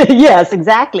 Yes,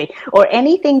 exactly. Or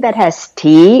anything that has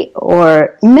tea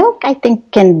or milk, I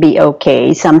think can be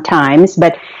okay sometimes.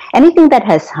 But anything that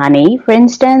has honey, for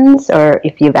instance, or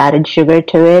if you've added sugar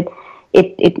to it,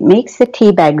 it makes the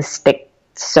tea bag stick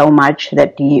so much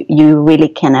that you really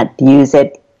cannot use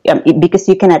it. Because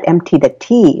you cannot empty the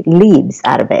tea leaves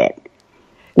out of it,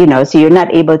 so you're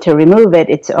not able to remove it.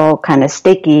 It's all kind of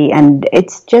sticky, and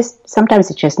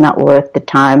sometimes it's just not worth the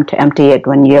time to empty it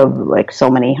when you have like so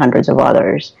many hundreds of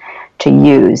others to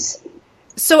use.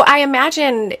 So I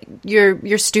imagine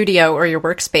your studio or your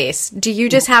workspace, do you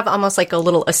just have almost like a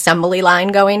little assembly line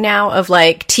going now of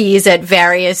like teas at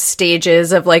various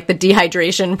stages of like the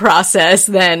dehydration process,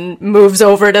 then moves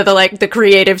over to the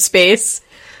creative space?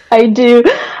 I do.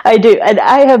 And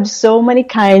I have so many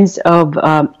kinds of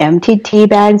empty tea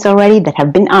bags already that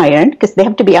have been ironed, because they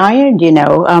have to be ironed,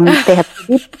 They have to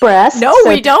be pressed. No,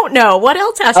 we don't know. What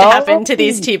else has to happen to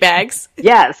these tea bags?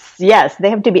 Yes, they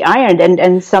have to be ironed.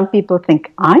 And some people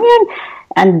think, iron?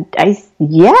 And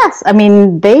yes, I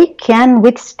mean, they can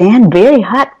withstand very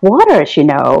hot waters, when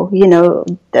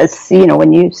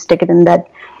you stick it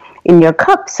in your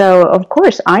cup. So, of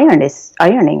course,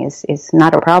 ironing is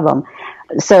not a problem.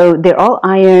 So they're all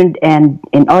ironed and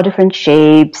in all different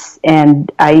shapes.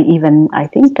 And I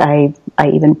think I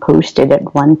even posted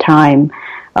at one time,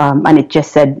 and it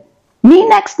just said, me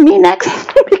next,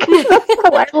 because that's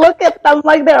how I look at them,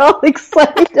 like they're all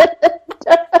excited.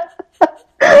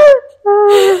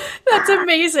 That's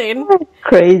amazing.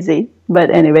 Crazy.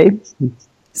 But anyway.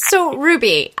 So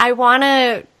Ruby,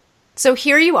 so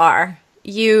here you are.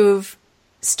 You've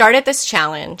started this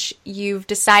challenge. You've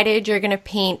decided you're going to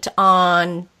paint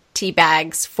on tea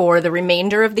bags for the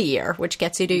remainder of the year, which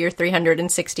gets you to your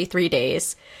 363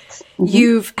 days. Mm-hmm.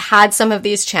 You've had some of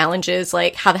these challenges,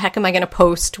 like how the heck am I going to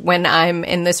post when I'm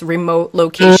in this remote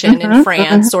location in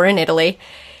France or in Italy?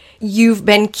 You've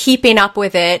been keeping up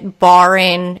with it,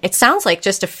 barring, it sounds like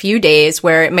just a few days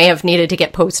where it may have needed to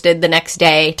get posted the next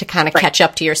day to kind of catch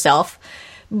up to yourself.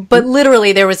 But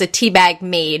literally, there was a tea bag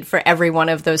made for every one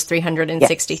of those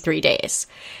 363 days.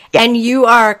 Yes. And you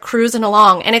are cruising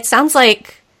along. And it sounds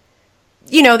like,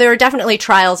 there are definitely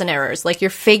trials and errors. Like, you're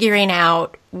figuring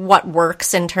out what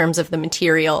works in terms of the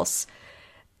materials.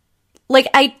 Like,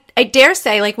 I dare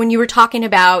say, like, when you were talking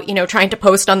about, trying to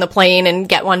post on the plane and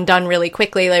get one done really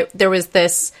quickly, like, there was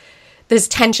this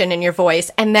tension in your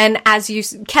voice. And then as you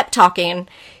kept talking,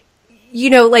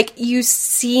 you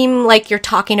seem like you're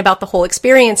talking about the whole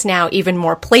experience now even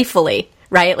more playfully,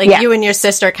 right? Like you and your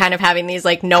sister kind of having these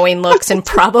like knowing looks and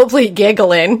probably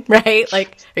giggling, right?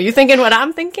 Like, are you thinking what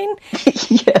I'm thinking?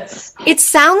 Yes. It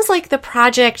sounds like the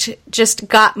project just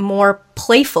got more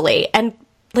playfully. And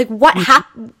like, what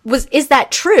is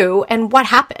that true? And what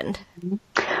happened?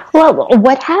 Well,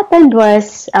 what happened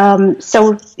was,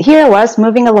 so here I was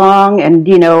moving along, and,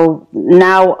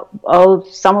 now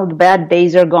some of the bad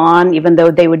days are gone, even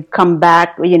though they would come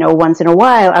back, once in a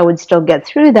while, I would still get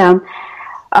through them.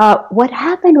 What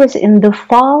happened was in the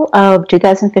fall of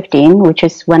 2015, which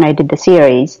is when I did the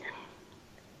series,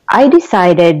 I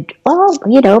decided,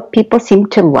 well, people seem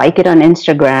to like it on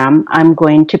Instagram. I'm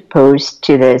going to post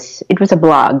to this. It was a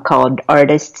blog called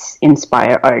Artists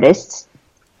Inspire Artists.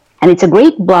 And it's a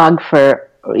great blog for,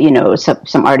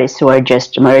 some artists who are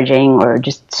just emerging or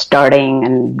just starting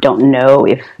and don't know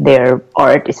if their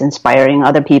art is inspiring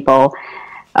other people.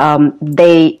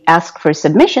 They ask for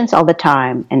submissions all the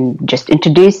time and just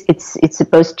introduce. It's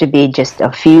supposed to be just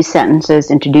a few sentences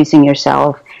introducing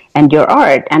yourself and your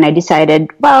art. And I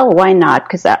decided, well, why not?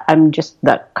 Because I'm just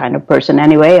that kind of person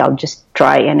anyway. I'll just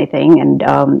try anything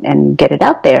and get it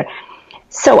out there.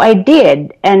 So I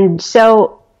did. And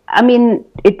so I mean,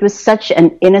 it was such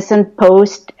an innocent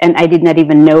post, and I did not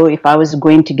even know if I was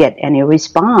going to get any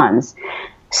response.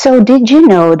 So did you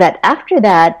know that after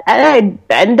that, and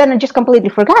then I just completely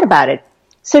forgot about it.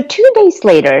 So 2 days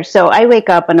later, so I wake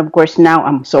up, and of course now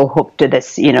I'm so hooked to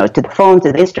this, to the phone,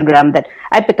 to the Instagram, that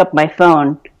I pick up my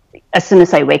phone as soon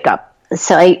as I wake up.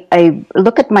 So I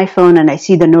look at my phone and I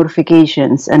see the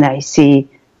notifications and I see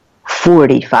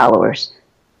 40 followers.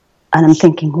 And I'm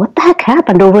thinking, what the heck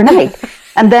happened overnight?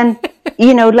 And then,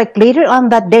 like later on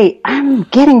that day, I'm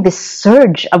getting this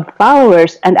surge of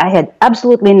followers and I had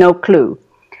absolutely no clue.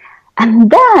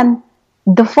 And then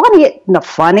not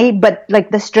funny, but like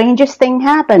the strangest thing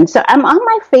happened. So I'm on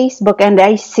my Facebook and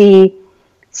I see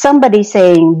somebody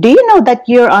saying, do you know that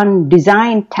you're on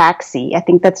Design Taxi? I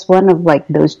think that's one of like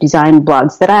those design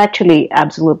blogs that I actually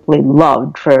absolutely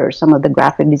loved for some of the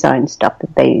graphic design stuff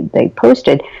that they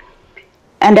posted.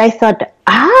 And I thought,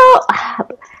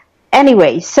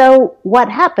 anyway, so what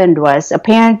happened was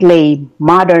apparently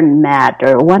Modern Matt,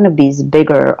 or one of these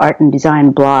bigger art and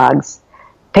design blogs,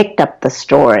 picked up the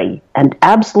story and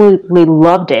absolutely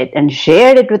loved it and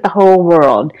shared it with the whole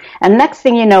world. And next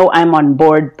thing you know, I'm on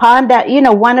board Panda,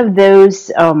 one of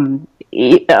those,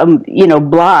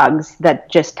 blogs that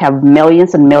just have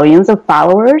millions and millions of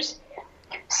followers.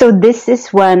 So this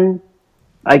is when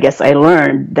I guess I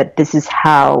learned that this is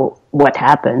what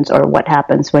happens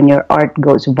when your art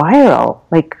goes viral.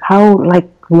 Like how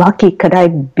lucky could I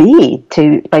be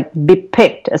to be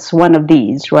picked as one of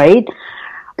these, right?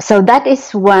 So that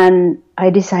is when I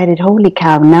decided, holy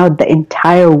cow, now the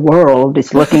entire world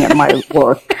is looking at my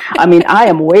work. I mean, I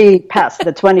am way past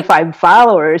the 25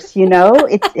 followers,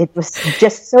 it was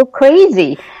just so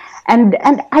crazy. And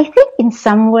I think in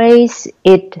some ways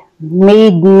it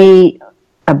made me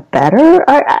a better,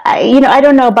 I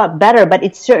don't know about better, but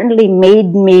it certainly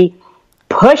made me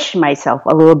push myself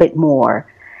a little bit more,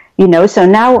 so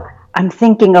now I'm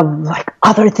thinking of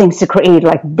other things to create,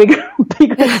 bigger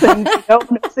things. I'm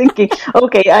thinking,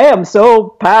 okay, I am so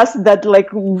past that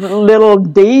little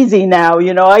daisy now.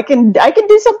 I can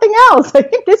do something else. I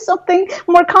can do something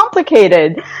more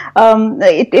complicated.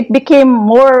 It became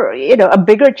more, a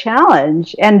bigger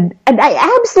challenge, and I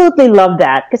absolutely love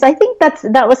that because I think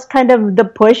that was kind of the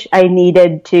push I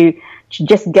needed to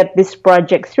just get this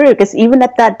project through, because even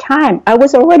at that time I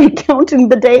was already counting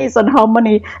the days on how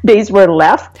many days were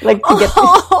left to get this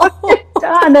project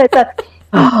done. I thought,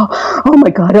 oh my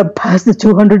god, I'm past the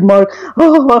 200 mark.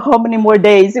 How many more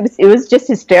days? It was just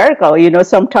hysterical.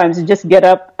 Sometimes you just get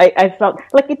up. I felt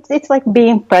like it's like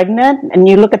being pregnant and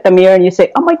you look at the mirror and you say,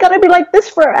 oh my god, I'll be like this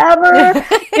forever.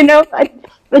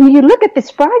 When you look at this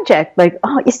project,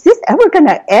 is this ever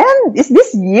gonna end? Is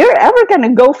this year ever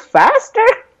gonna go faster?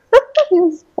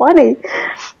 It's funny.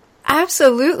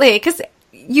 Absolutely, because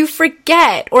you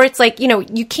forget, or it's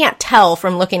you can't tell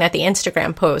from looking at the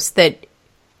Instagram post that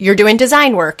you're doing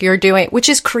design work, which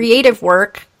is creative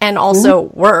work and also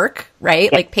work,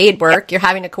 right? Like paid work. You're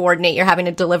having to coordinate, you're having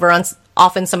to deliver on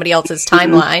often somebody else's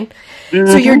timeline.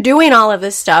 So you're doing all of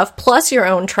this stuff, plus your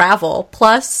own travel,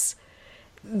 plus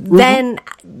then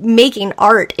making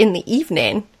art in the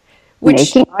evening.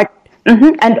 Making art.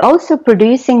 And also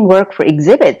producing work for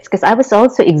exhibits, because I was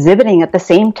also exhibiting at the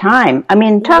same time. I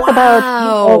mean, talk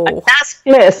about a task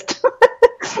list.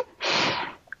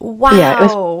 Wow.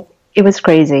 Yeah, it was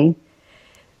crazy.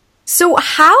 So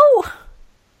how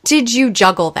did you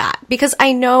juggle that? Because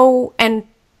I know, and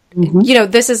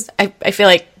this is, I feel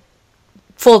like,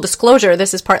 full disclosure,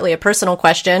 this is partly a personal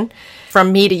question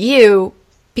from me to you,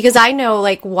 because I know,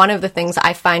 one of the things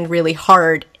I find really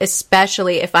hard,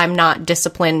 especially if I'm not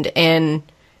disciplined in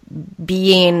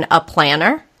being a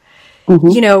planner,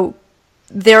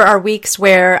 there are weeks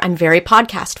where I'm very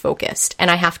podcast focused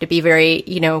and I have to be very,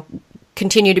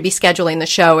 continue to be scheduling the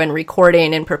show and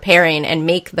recording and preparing and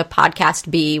make the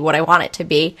podcast be what I want it to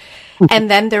be.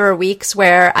 And then there are weeks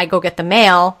where I go get the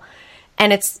mail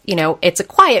and it's a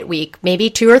quiet week, maybe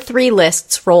 2 or 3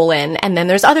 lists roll in. And then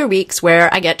there's other weeks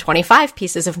where I get 25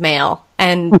 pieces of mail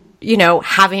and,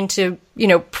 having to,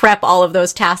 prep all of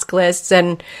those task lists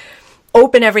and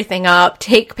open everything up,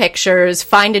 take pictures,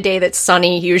 find a day that's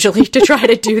sunny usually to try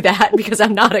to do that because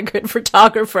I'm not a good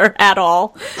photographer at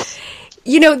all.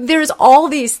 There's all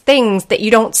these things that you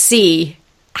don't see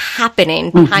happening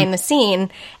behind the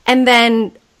scene. And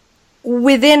then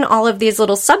within all of these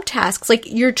little subtasks,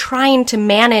 you're trying to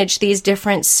manage these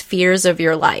different spheres of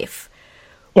your life.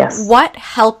 Yes. What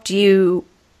helped you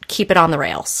keep it on the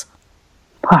rails?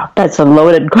 Wow, that's a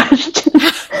loaded question.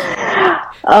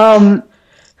 I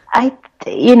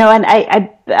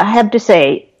have to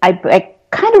say, I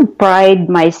kind of pride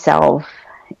myself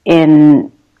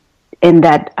in in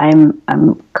that I'm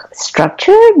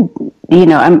structured.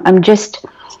 I'm just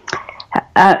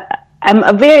I'm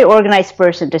a very organized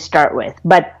person to start with,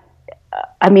 but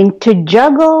I mean, to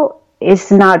juggle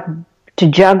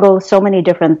so many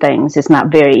different things is not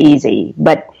very easy,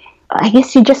 but I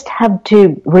guess you just have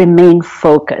to remain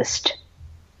focused,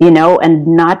 and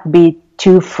not be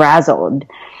too frazzled.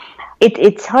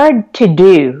 It's hard to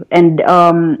do. And,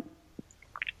 I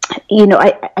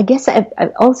guess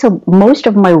I've also, most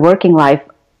of my working life,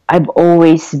 I've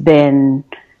always been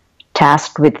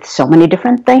tasked with so many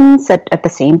different things at the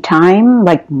same time.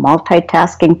 Like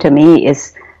multitasking to me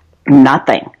is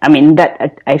nothing. I mean,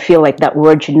 that I feel like that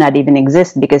word should not even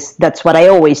exist, because that's what I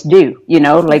always do.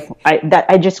 Like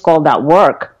I just call that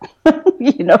work.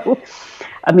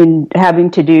 I mean, having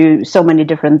to do so many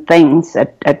different things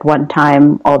at one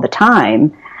time, all the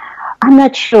time. I'm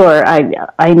not sure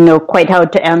I know quite how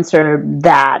to answer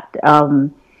that.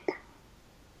 How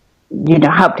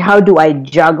do I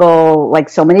juggle like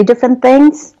so many different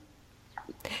things?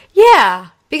 Yeah,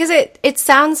 because it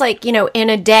sounds like, in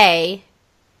a day,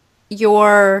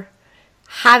 you're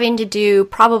having to do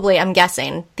probably, I'm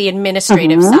guessing, the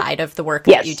administrative side of the work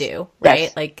that you do, right?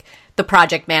 Yes. Like the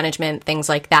project management, things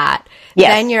like that.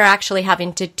 Yes. Then you're actually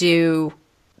having to do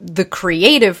the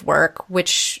creative work,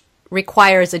 which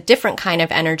requires a different kind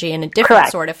of energy and a different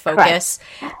sort of focus.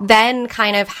 Then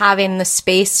kind of having the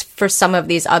space for some of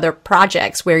these other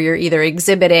projects where you're either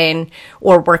exhibiting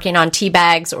or working on tea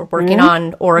bags or working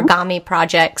on origami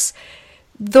projects.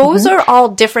 Those are all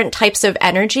different types of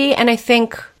energy. And I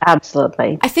think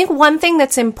one thing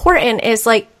that's important is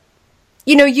like,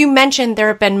 you mentioned there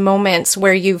have been moments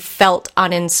where you've felt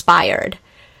uninspired,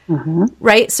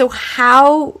 right? So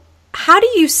how do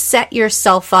you set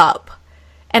yourself up?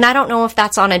 And I don't know if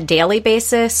that's on a daily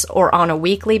basis or on a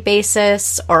weekly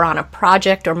basis or on a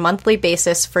project or monthly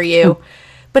basis for you,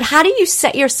 but how do you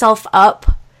set yourself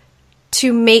up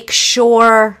to make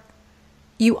sure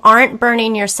you aren't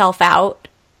burning yourself out?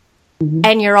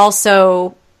 And you're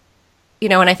also,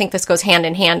 and I think this goes hand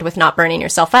in hand with not burning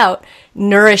yourself out,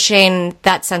 nourishing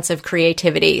that sense of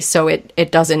creativity so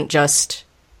it doesn't just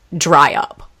dry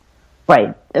up.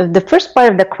 Right. The first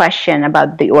part of the question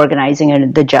about the organizing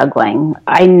and the juggling,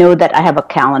 I know that I have a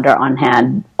calendar on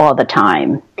hand all the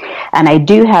time, and I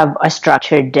do have a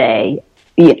structured day.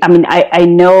 I mean, I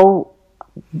know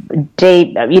from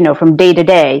day to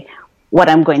day what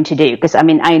I'm going to do, because I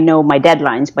mean, I know my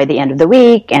deadlines by the end of the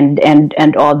week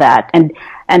and all that. And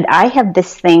I have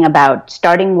this thing about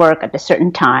starting work at a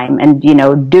certain time and,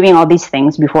 doing all these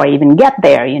things before I even get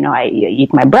there. I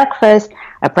eat my breakfast,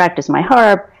 I practice my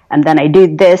harp, and then I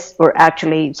do this, or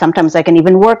actually sometimes I can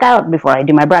even work out before I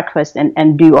do my breakfast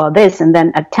and do all this. And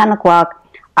then at 10 o'clock,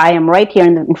 I am right here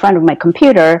in front of my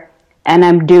computer and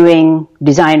I'm doing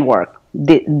design work.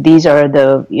 These are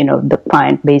the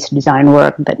client-based design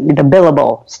work, the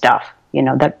billable stuff,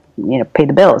 that pay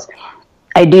the bills.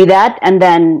 I do that, and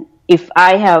then if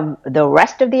I have the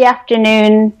rest of the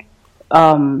afternoon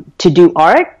to do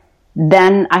art,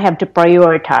 then I have to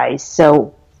prioritize.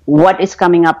 So what is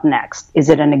coming up next? Is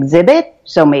it an exhibit?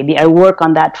 So maybe I work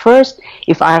on that first.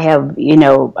 If I have,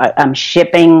 I'm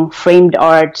shipping framed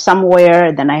art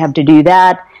somewhere, then I have to do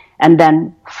that. And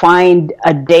then find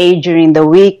a day during the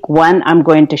week when I'm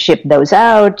going to ship those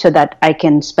out so that I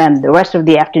can spend the rest of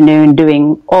the afternoon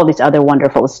doing all this other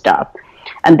wonderful stuff.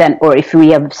 And then, or if we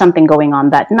have something going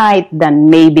on that night, then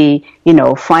maybe,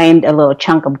 find a little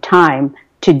chunk of time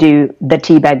to do the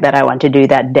tea bag that I want to do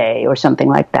that day or something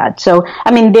like that. So,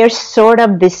 I mean, there's sort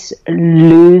of this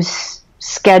loose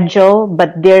schedule,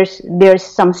 but there's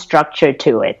some structure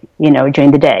to it, during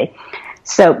the day.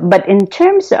 So, but in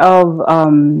terms of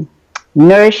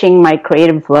nourishing my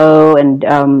creative flow, and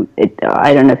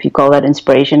I don't know if you call that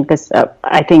inspiration, because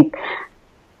I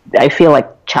feel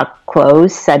like Chuck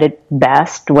Close said it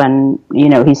best when,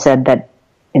 he said that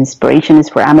inspiration is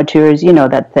for amateurs,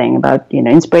 that thing about,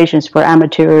 inspiration is for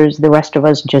amateurs, the rest of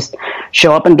us just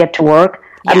show up and get to work.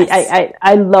 Yes. I mean,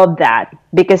 I love that,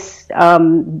 because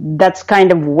that's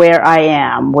kind of where I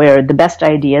am, where the best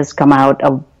ideas come out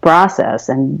of process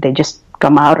and they just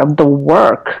come out of the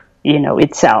work,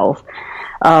 itself.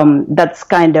 That's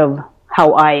kind of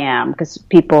how I am, because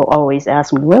people always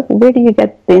ask me, where do you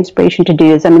get the inspiration to do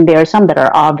this? I mean, there are some that are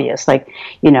obvious, like,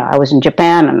 I was in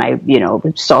Japan and I,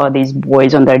 saw these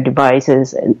boys on their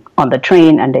devices and on the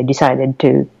train, and they decided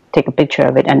to take a picture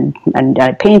of it and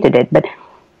I painted it. But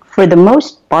for the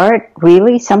most part,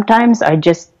 really, sometimes I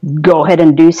just go ahead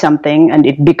and do something and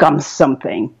it becomes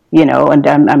something, and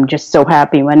I'm just so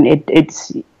happy when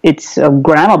it's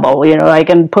grammable, I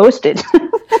can post it.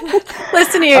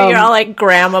 Listen to you, you're all like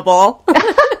grammable.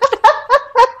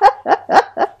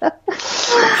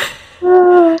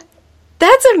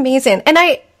 That's amazing. And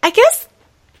I guess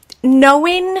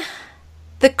knowing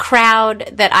the crowd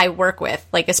that I work with,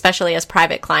 like especially as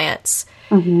private clients,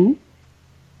 mm-hmm.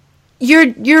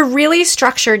 your really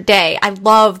structured day. I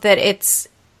love that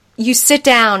you sit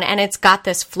down and it's got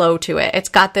this flow to it. It's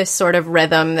got this sort of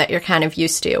rhythm that you're kind of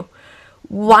used to.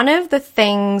 One of the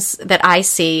things that I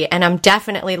see, and I'm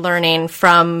definitely learning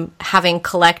from having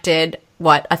collected,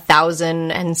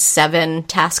 1,007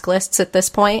 task lists at this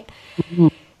point, mm-hmm.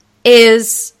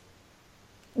 is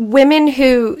women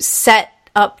who set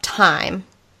up time,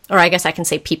 or I guess I can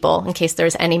say people in case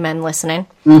there's any men listening,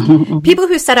 mm-hmm, mm-hmm. people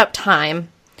who set up time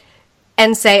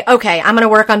and say, okay, I'm going to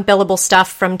work on billable stuff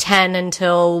from 10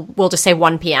 until, we'll just say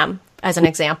 1 p.m. as an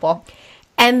example,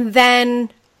 and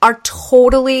then are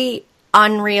totally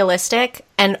unrealistic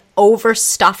and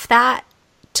overstuff that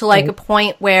to like a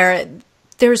point where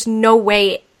there's no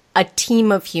way a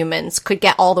team of humans could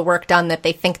get all the work done that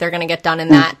they think they're going to get done in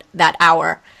that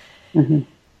hour. Mm-hmm.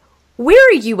 Where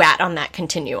are you at on that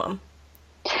continuum?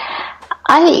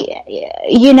 I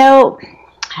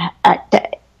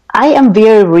am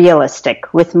very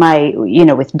realistic with my,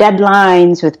 with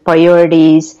deadlines, with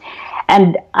priorities,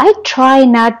 and I try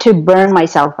not to burn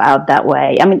myself out that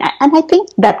way. I mean, and I think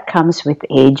that comes with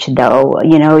age, though.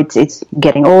 It's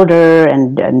getting older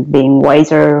and being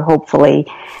wiser, hopefully.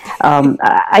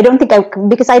 I don't think I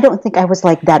was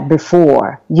like that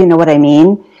before. You know what I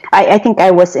mean? I think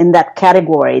I was in that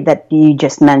category that you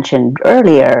just mentioned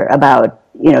earlier about,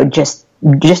 just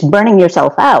burning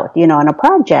yourself out, on a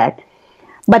project.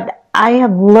 But I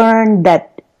have learned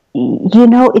that,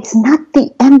 it's not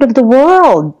the end of the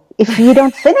world if you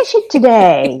don't finish it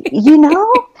today,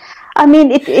 I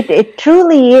mean, it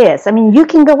truly is. I mean, you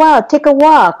can go out, take a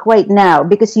walk right now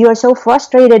because you are so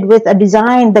frustrated with a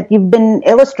design that you've been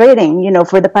illustrating,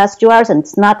 for the past 2 hours, and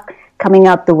it's not coming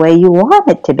out the way you want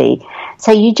it to be.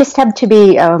 So you just have to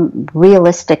be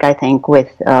realistic, I think,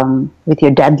 with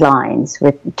your deadlines,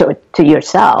 to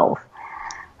yourself.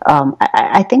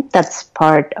 I think that's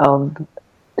part of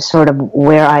sort of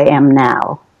where I am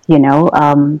now.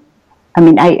 I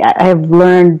mean, I have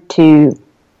learned to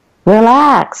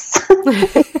relax.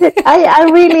 I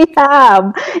really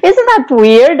have. Isn't that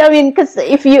weird? I mean, because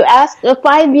if you ask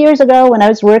 5 years ago when I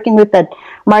was working with that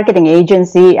marketing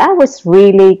agency, I was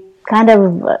really kind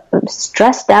of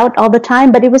stressed out all the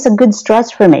time, but it was a good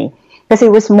stress for me because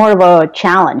it was more of a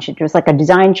challenge. It was like a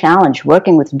design challenge,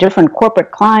 working with different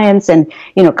corporate clients and,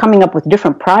 coming up with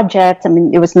different projects. I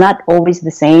mean, it was not always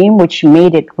the same, which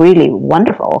made it really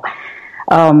wonderful.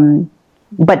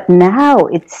 But now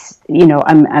it's,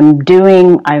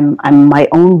 I'm my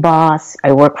own boss.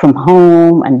 I work from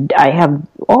home and I have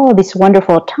all this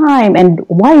wonderful time. And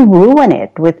why ruin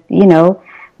it with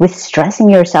stressing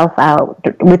yourself out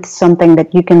with something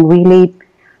that you can really,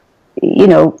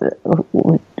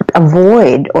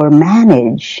 avoid or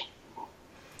manage?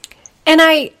 And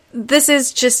I'm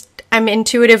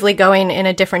intuitively going in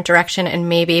a different direction, and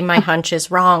maybe my hunch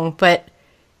is wrong, but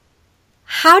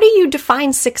how do you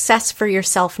define success for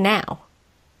yourself now?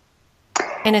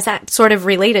 And is that sort of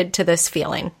related to this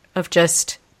feeling of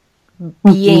just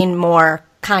being more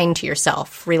kind to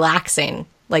yourself, relaxing,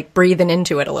 like breathing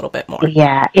into it a little bit more?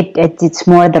 Yeah, it's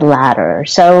more the latter.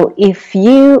 So if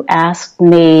you asked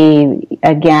me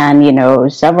again,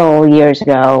 several years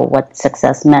ago what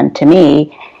success meant to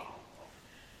me,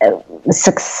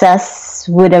 success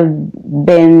would have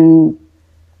been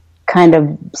kind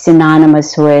of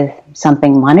synonymous with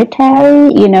something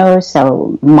monetary,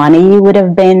 so money would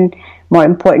have been more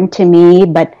important to me.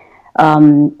 But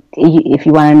if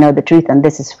you want to know the truth, and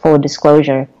this is full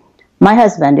disclosure, my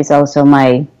husband is also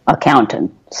my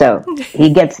accountant, so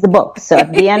he gets the books. So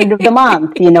at the end of the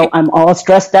month, I'm all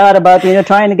stressed out about,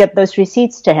 trying to get those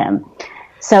receipts to him.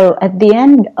 So at the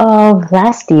end of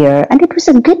last year, and it was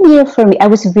a good year for me, I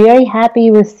was very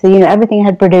happy with, everything I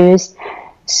had produced.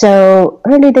 So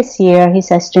early this year, he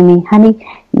says to me, honey,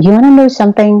 you want to know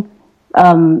something?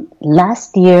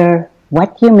 Last year,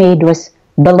 what you made was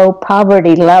below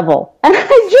poverty level. And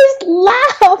I just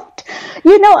laughed.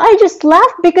 I just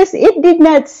laughed because it did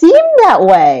not seem that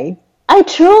way. I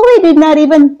truly did not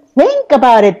even think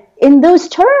about it in those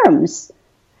terms.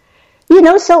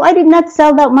 So I did not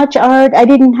sell that much art. I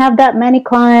didn't have that many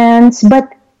clients.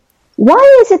 But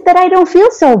why is it that I don't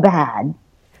feel so bad?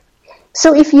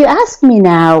 So if you ask me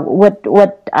now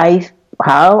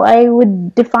how I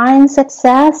would define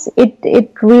success,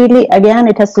 it really, again,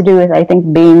 it has to do with, I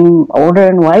think, being older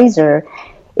and wiser.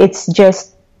 It's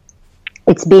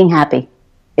being happy.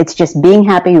 It's just being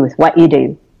happy with what you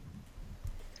do.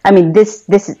 I mean,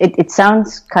 it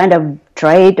sounds kind of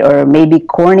trite or maybe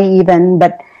corny even,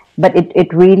 but but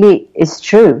it really is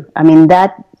true. I mean,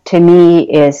 that to me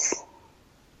is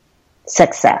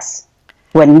success.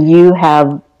 When you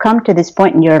have come to this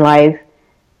point in your life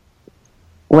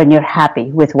when you're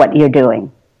happy with what you're doing.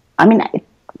 I mean,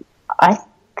 I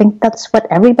think that's what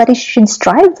everybody should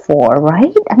strive for,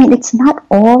 right? I mean, it's not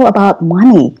all about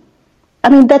money. I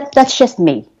mean, that's just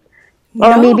me.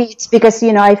 No. Or maybe it's because,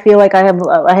 I feel like I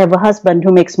have a husband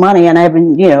who makes money and I have,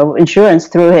 insurance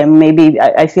through him. Maybe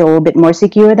I feel a little bit more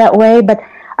secure that way, but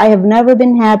I have never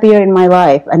been happier in my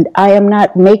life and I am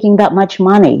not making that much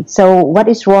money. So what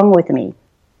is wrong with me?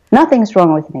 Nothing's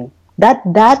wrong with me.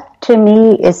 That to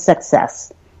me is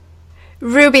success.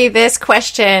 Ruby, this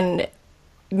question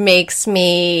makes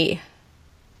me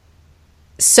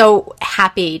so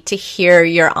happy to hear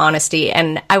your honesty,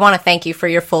 and I want to thank you for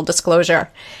your full disclosure.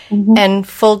 Mm-hmm. And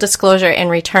full disclosure in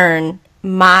return,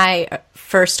 my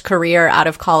first career out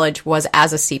of college was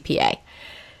as a CPA.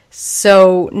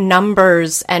 So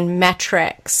numbers and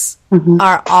metrics mm-hmm.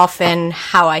 are often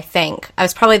how I think. I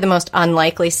was probably the most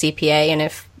unlikely CPA, and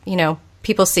if,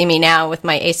 people see me now with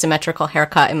my asymmetrical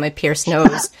haircut and my pierced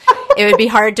nose, it would be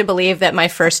hard to believe that my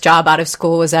first job out of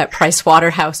school was at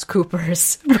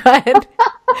PricewaterhouseCoopers.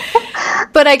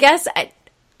 But I guess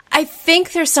I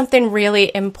think there's something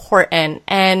really important.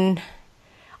 And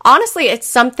honestly, it's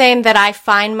something that I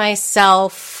find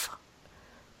myself,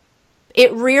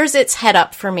 it rears its head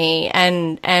up for me.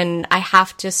 And I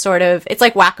have to it's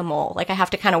like whack-a-mole. Like I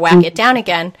have to kind of whack mm-hmm. it down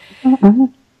again. Mm-hmm.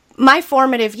 My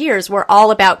formative years were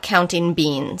all about counting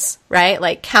beans, right?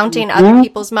 Like counting mm-hmm. other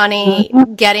people's money,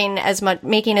 mm-hmm.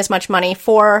 making as much money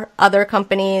for other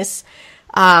companies.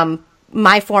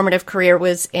 My formative career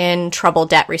was in troubled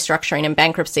debt restructuring and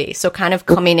bankruptcy. So kind of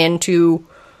coming into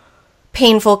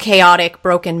painful, chaotic,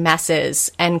 broken messes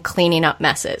and cleaning up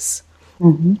messes.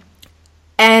 Mm-hmm.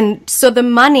 And so the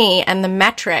money and the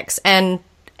metrics and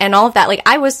all of that, like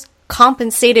I was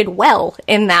compensated well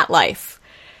in that life.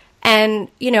 And,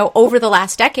 over the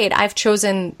last decade, I've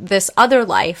chosen this other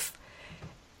life,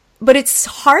 but it's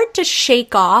hard to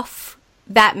shake off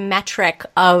that metric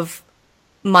of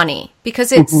money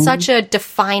because it's mm-hmm. such a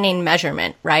defining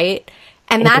measurement, right?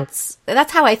 And that's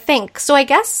how I think. So I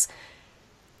guess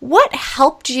what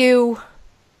helped you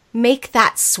make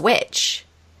that switch?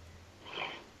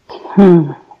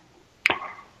 I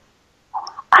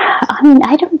mean,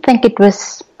 I don't think it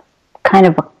was kind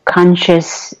of a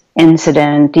conscious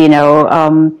incident,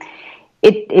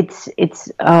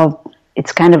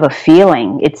 it's kind of a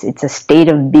feeling. It's a state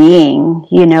of being,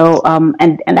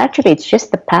 and actually it's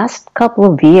just the past couple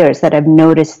of years that I've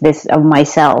noticed this of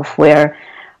myself where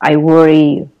I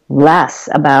worry less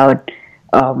about,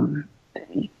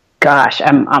 gosh,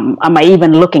 am I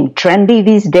even looking trendy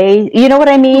these days? You know what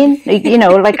I mean?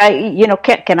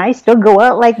 Can I still go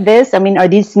out like this? I mean, are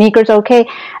these sneakers okay?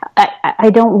 I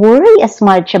don't worry as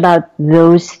much about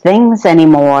those things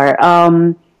anymore.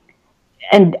 And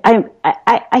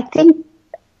I think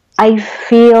I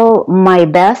feel my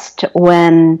best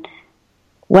when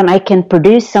I can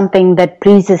produce something that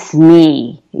pleases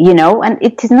me, and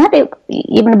it is not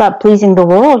even about pleasing the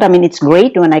world. I mean, it's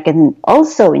great when I can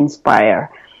also inspire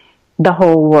the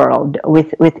whole world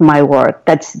with my work.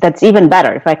 That's even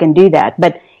better if I can do that.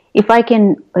 But if I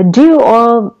can do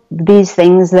all these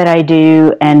things that I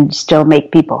do and still make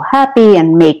people happy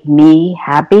and make me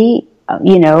happy,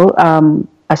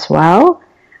 as well,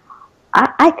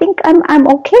 I think I'm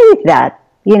okay with that.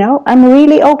 I'm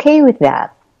really okay with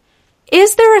that.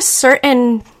 Is there a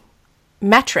certain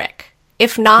metric,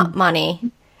 if not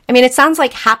money? I mean, it sounds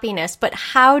like happiness, but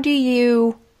how do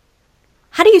you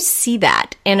see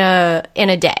that in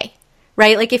a day,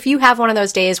 right? Like if you have one of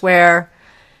those days where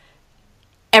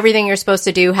everything you're supposed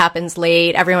to do happens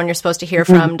late, everyone you're supposed to hear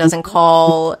from doesn't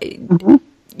call,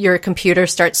 your computer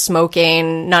starts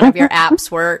smoking, none of your apps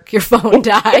work, your phone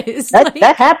dies.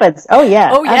 That happens. Oh, yeah.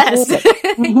 Oh, yes.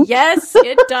 Yes,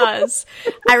 it does.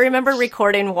 I remember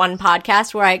recording one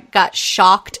podcast where I got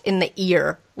shocked in the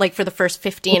ear, like for the first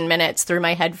 15 minutes through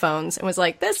my headphones and was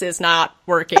like, this is not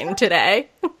working today.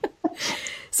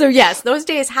 So yes, those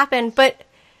days happen, but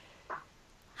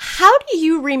how do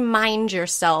you remind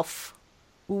yourself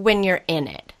when you're in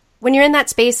it? When you're in that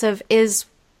space of, is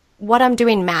what I'm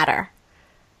doing matter?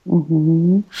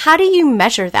 Mm-hmm. How do you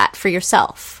measure that for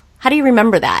yourself? How do you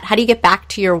remember that? How do you get back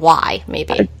to your why,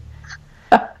 maybe?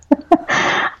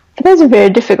 That's a very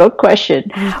difficult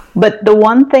question. But the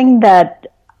one thing that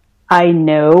I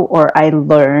know or I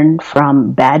learned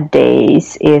from bad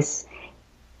days is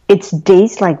it's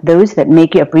days like those that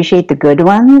make you appreciate the good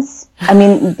ones. I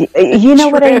mean, you know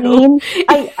what I mean?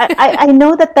 I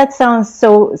know that sounds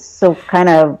so kind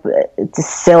of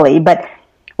silly, but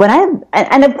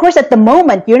and of course at the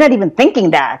moment you're not even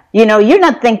thinking that, you're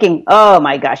not thinking, oh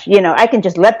my gosh, I can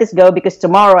just let this go because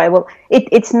tomorrow I will.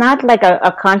 It's not like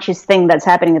a conscious thing that's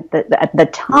happening at the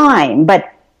time,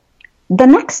 but the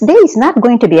next day is not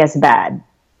going to be as bad.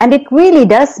 And it really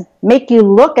does make you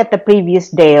look at the previous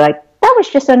day like, that was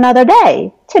just another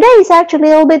day. Today is actually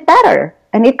a little bit better.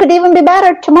 And it could even be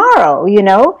better tomorrow,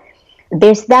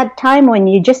 There's that time when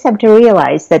you just have to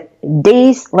realize that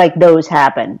days like those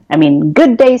happen. I mean,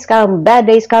 good days come, bad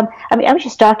days come. I mean, I was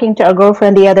just talking to a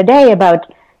girlfriend the other day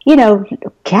about,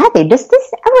 Kathy, does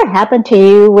this ever happen to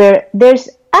you where there's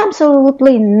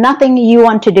absolutely nothing you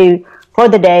want to do for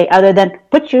the day other than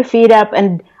put your feet up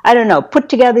and, I don't know, put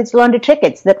together these laundry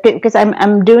tickets? Because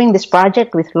I'm doing this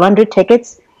project with laundry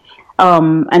tickets,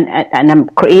 and I'm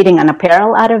creating an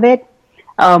apparel out of it.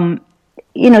 So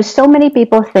many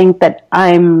people think that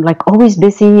I'm like always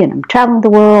busy and I'm traveling the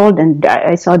world. And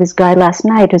I saw this guy last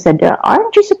night who said,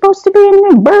 aren't you supposed to be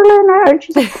in Berlin?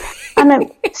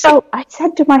 So I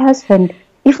said to my husband,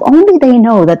 if only they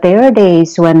know that there are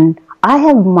days when I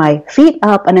have my feet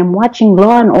up and I'm watching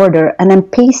Law and Order and I'm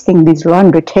pasting these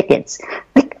laundry tickets.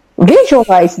 Like,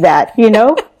 visualize that,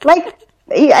 like,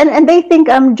 and they think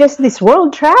I'm just this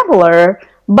world traveler,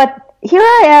 but here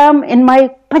I am in my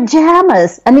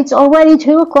pajamas, and it's already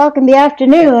 2:00 in the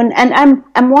afternoon, and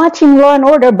I'm watching Law and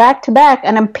Order back to back,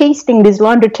 and I'm pasting these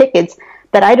laundry tickets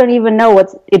that I don't even know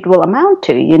what it will amount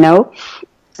to,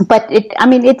 But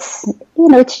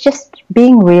it's just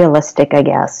being realistic, I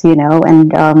guess,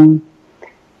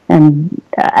 and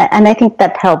I think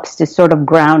that helps to sort of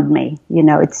ground me,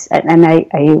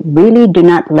 I really do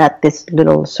not let this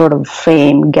little sort of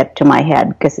fame get to my head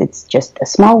because it's just a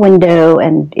small window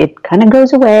and it kind of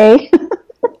goes away.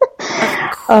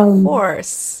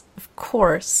 Of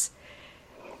course.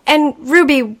 And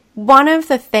Ruby, one of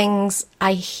the things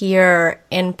I hear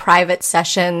in private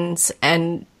sessions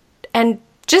and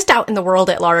just out in the world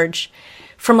at large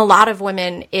from a lot of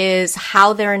women is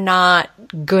how they're not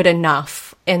good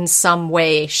enough in some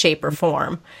way, shape, or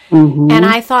form. Mm-hmm. And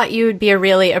I thought you would be a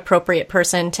really appropriate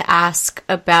person to ask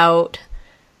about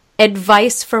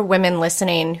advice for women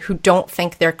listening who don't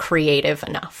think they're creative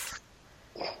enough.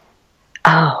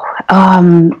 Oh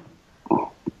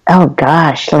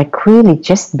gosh, like really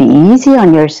just be easy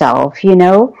on yourself,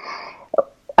 I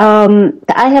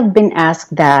have been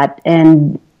asked that,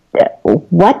 and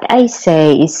what I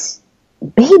say is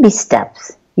baby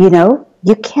steps, you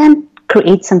can't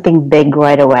create something big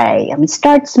right away. I mean,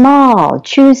 start small,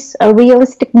 choose a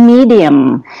realistic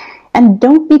medium, and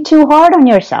don't be too hard on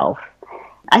yourself.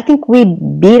 I think we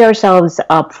beat ourselves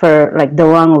up for like the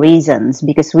wrong reasons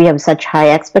because we have such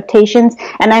high expectations.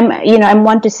 And I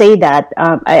want to say that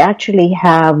I actually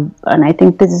have, and I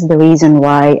think this is the reason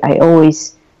why I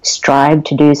always strive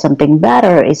to do something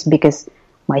better, is because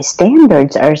my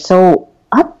standards are so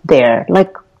up there.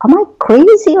 Like, am I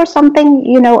crazy or something?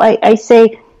 I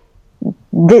say,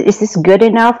 is this good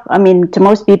enough? I mean, to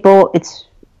most people, it's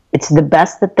the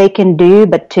best that they can do,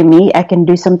 but to me, I can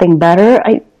do something better.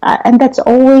 And that's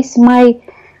always my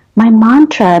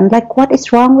mantra. I'm like, what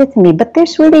is wrong with me? But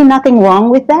there's really nothing wrong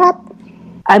with that.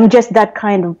 I'm just that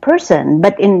kind of person.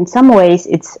 But in some ways,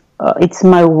 it's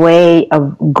my way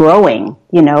of growing.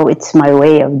 It's my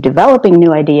way of developing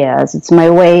new ideas. It's my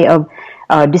way of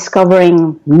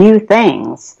discovering new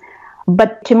things.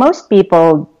 But to most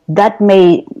people, that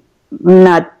may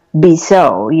not be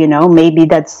so, maybe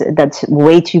that's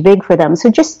way too big for them.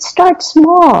 So just start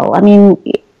small. I mean,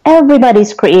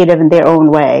 everybody's creative in their own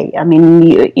way. I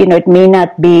mean, it may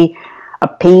not be a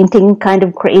painting kind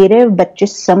of creative, but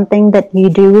just something that you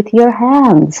do with your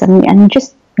hands, and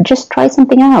just try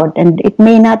something out. And it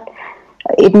may not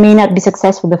be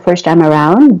successful the first time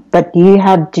around, but you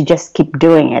have to just keep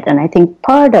doing it. And I think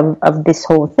part of this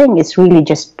whole thing is really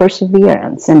just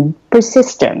perseverance and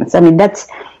persistence. I mean, that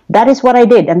is what I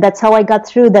did, and that's how I got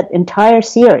through that entire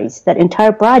series, that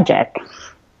entire project.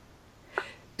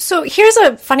 So here's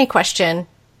a funny question.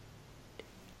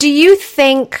 Do you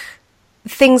think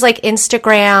things like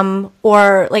Instagram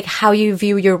or like how you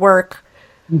view your work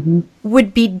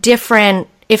would be different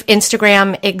if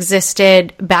Instagram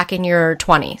existed back in your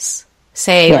 20s?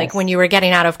 Say, yes. Like when you were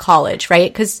getting out of college,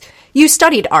 right? Because you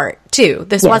studied art too.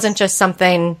 This wasn't just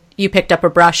something you picked up a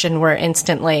brush and were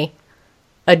instantly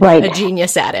a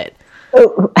genius at it.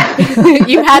 Oh.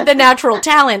 You had the natural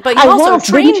talent, but you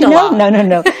also trained a lot.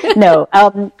 No.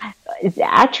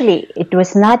 Actually, it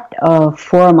was not a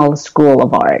formal school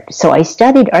of art. So I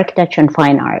studied architecture and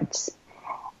fine arts.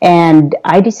 And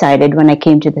I decided when I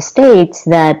came to the States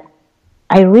that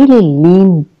I really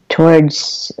leaned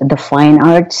towards the fine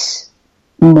arts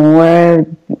more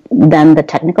than the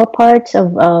technical parts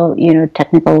of,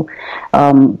 technical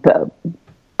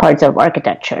parts of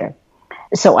architecture.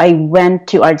 So I went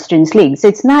to Art Students League. So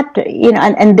it's not,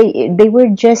 and they were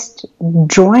just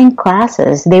drawing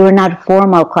classes. They were not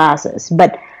formal classes,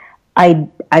 but I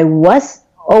was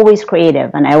always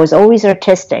creative and I was always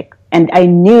artistic, and I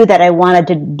knew that I wanted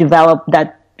to develop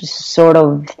that sort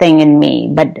of thing in me.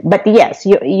 But yes,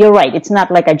 you're right. It's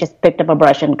not like I just picked up a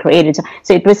brush and created.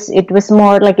 So it was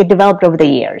more like it developed over the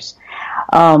years.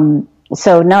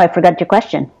 So now I forgot your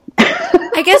question.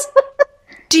 I guess,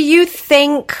 do you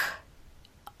think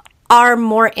our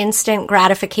more instant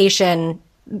gratification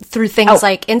through things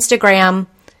like Instagram,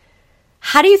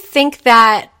 how do you think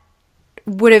that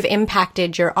would have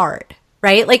impacted your art,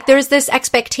 right? Like there's this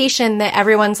expectation that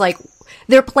everyone's like,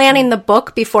 they're planning the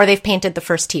book before they've painted the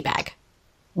first tea bag.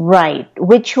 Right,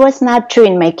 which was not true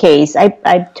in my case.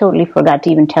 I totally forgot to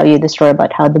even tell you the story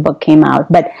about how the book came out.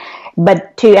 But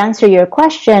to answer your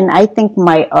question, I think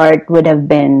my art would have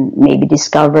been maybe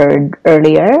discovered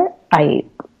earlier. I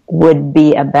would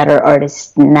be a better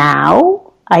artist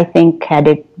now, I think, had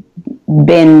it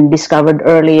been discovered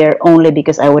earlier, only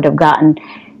because I would have gotten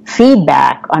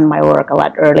feedback on my work a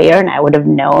lot earlier, and I would have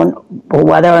known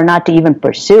whether or not to even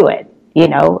pursue it,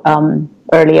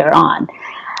 earlier on.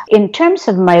 In terms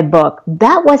of my book,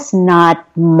 that was not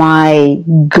my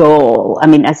goal. I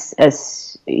mean,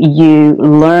 as you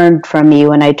learned from me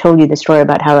when I told you the story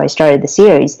about how I started the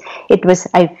series, it was,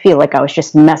 I feel like I was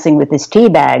just messing with these tea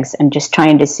bags and just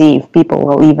trying to see if people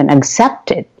will even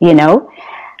accept it,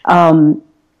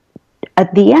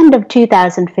 At the end of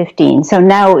 2015, so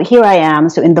now here I am.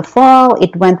 So in the fall,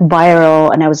 it went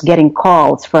viral, and I was getting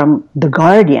calls from The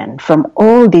Guardian, from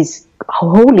all these,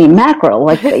 holy mackerel,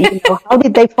 like, how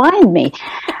did they find me?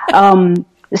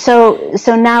 So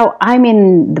now I'm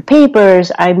in the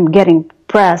papers, I'm getting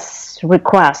press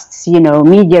requests,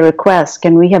 media requests.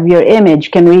 Can we have your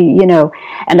image? Can we,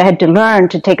 and I had to learn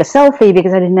to take a selfie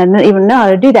because I didn't even know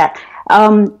how to do that.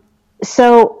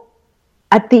 So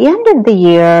at the end of the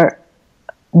year,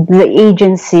 the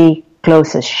agency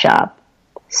closes shop.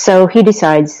 So he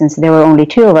decides, since there were only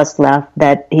two of us left,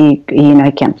 that he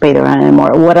can't pay the rent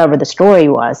anymore, whatever the story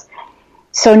was.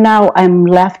 So now I'm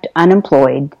left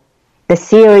unemployed. The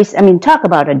series, talk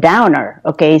about a downer,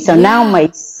 okay? So now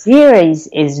my series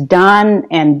is done,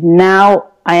 and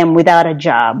now I am without a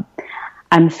job.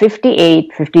 I'm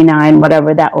 58, 59,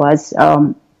 whatever that was.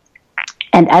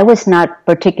 And I was not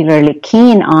particularly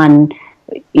keen on,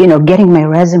 getting my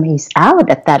resumes out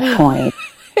at that point.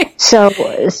 So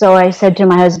I said to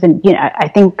my husband, I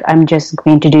think I'm just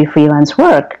going to do freelance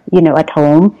work, at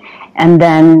home. And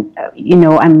then,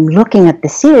 I'm looking at the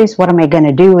series. What am I going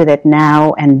to do with it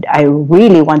now? And I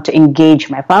really want to engage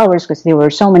my followers, because there were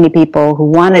so many people who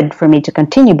wanted for me to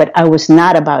continue, but I was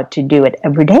not about to do it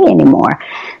every day anymore.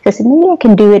 So I said, maybe I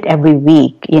can do it every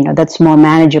week. That's more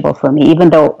manageable for me, even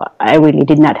though I really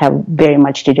did not have very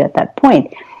much to do at that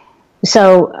point.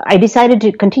 So I decided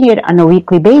to continue it on a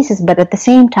weekly basis, but at the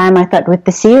same time, I thought with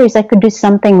the series, I could do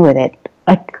something with it.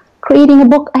 Like creating a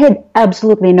book, I had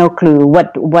absolutely no clue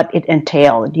what it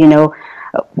entailed,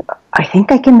 I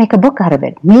think I can make a book out of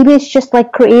it. Maybe it's just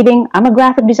like I'm a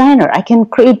graphic designer. I can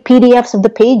create PDFs of the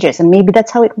pages, and maybe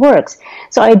that's how it works.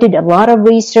 So I did a lot of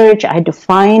research. I had to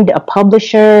find a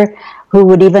publisher who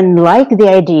would even like the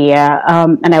idea,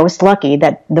 and I was lucky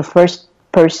that the first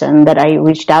person that I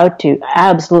reached out to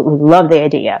absolutely loved the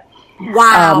idea.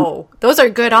 Wow. Those are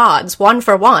good odds, 1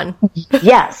 for 1.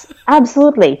 Yes,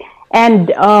 absolutely. And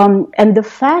the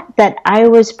fact that I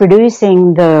was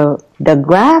producing the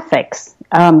graphics,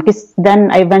 because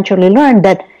then I eventually learned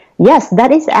that, yes,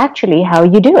 that is actually how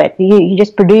you do it. You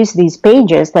just produce these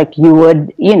pages like you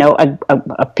would,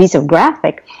 a piece of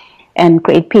graphic, and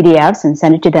create PDFs and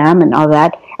send it to them and all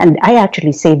that. And I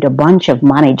actually saved a bunch of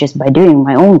money just by doing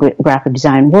my own graphic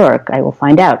design work. I will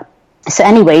find out. So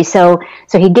anyway, so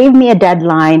he gave me a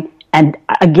deadline. And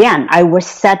again, I was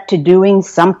set to doing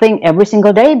something every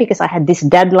single day because I had this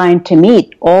deadline to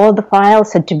meet. All the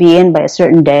files had to be in by a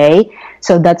certain day.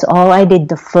 So that's all I did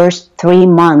the first 3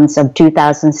 months of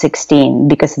 2016,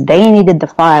 because they needed the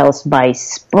files by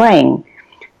spring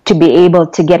to be able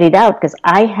to get it out, because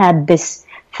I had this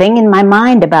thing in my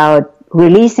mind about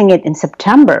releasing it in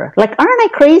September. Like, aren't I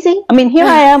crazy? I mean, here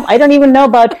I am. I don't even know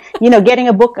about, getting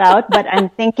a book out, but I'm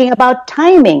thinking about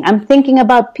timing. I'm thinking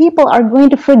about people are going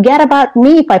to forget about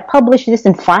me if I publish this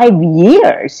in 5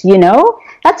 years,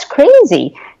 That's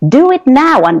crazy. Do it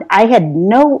now. And I had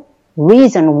no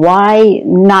reason why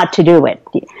not to do it.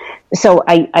 So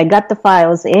I got the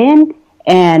files in,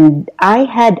 And I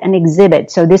had an exhibit.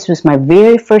 So this was my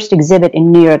very first exhibit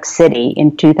in New York City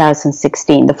in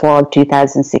 2016, the fall of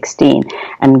 2016.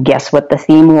 And guess what the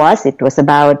theme was? It was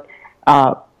about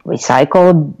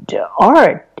recycled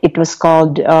art. It was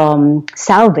called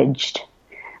Salvaged,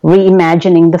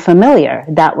 Reimagining the Familiar.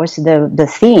 That was the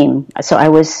theme. So I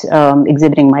was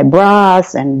exhibiting my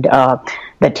bras and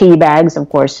the tea bags, of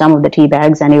course, some of the tea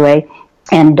bags anyway,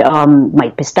 and my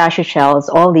pistachio shells,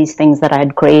 all these things that I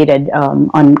had created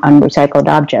on recycled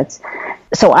objects.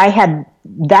 So I had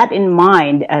that in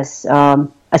mind as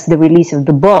the release of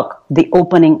the book, the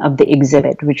opening of the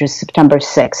exhibit, which was September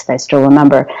 6th, I still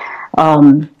remember.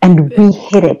 And we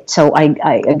hit it. So I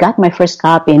got my first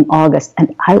copy in August,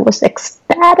 and I was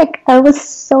ecstatic. I was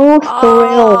so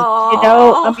thrilled. You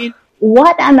know, I mean,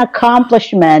 what an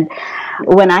accomplishment.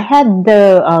 When I had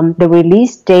the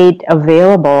release date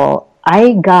available,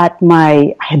 I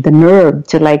had the nerve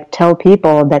to like tell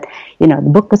people that, you know, the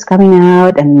book was coming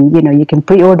out and, you know, you can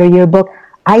pre-order your book.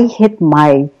 I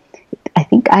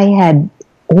think I had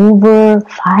over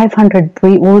 500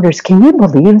 pre-orders. Can you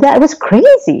believe that? It was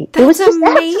crazy. That's it was just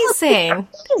amazing.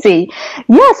 Crazy.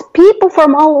 Yes, people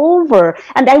from all over.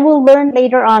 And I will learn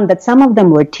later on that some of them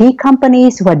were tea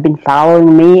companies who had been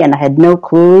following me, and I had no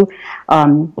clue.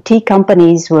 Tea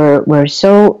companies were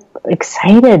so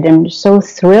excited and so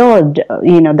thrilled,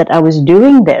 you know, that I was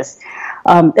doing this.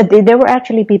 There were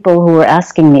actually people who were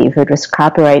asking me if it was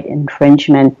copyright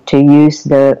infringement to use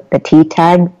the tea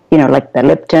tag, you know, like the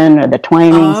Lipton or the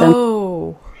Twinings.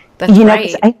 Oh, that's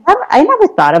right. I never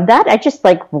thought of that. I just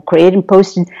like created and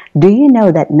posted. Do you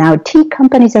know that now tea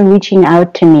companies are reaching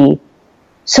out to me,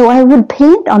 so I would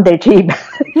paint on their tea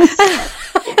bags?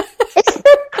 Isn't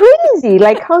that crazy?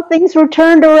 Like how things were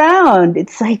turned around.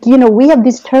 It's like, you know, we have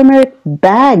these turmeric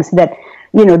bags that,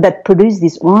 you know, that produce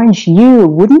this orange hue.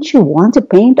 Wouldn't you want to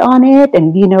paint on it?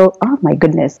 And, you know, oh my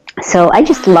goodness. So I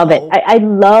just love it. I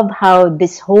love how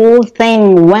this whole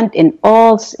thing went in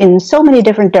so many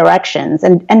different directions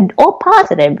and all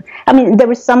positive. I mean, there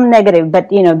was some negative, but,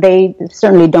 you know, they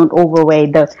certainly don't overweigh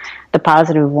the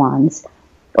positive ones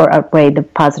or outweigh the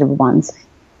positive ones.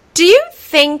 Do you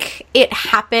think it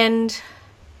happened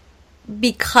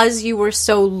because you were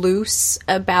so loose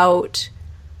about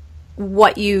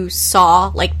what you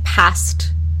saw, like,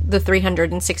 past the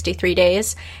 363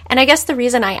 days? And I guess the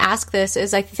reason I ask this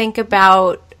is I think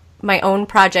about my own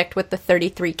project with the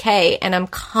 33K, and I'm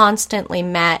constantly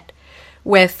met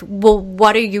with, well,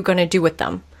 what are you going to do with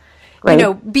them? Right. You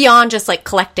know, beyond just, like,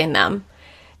 collecting them.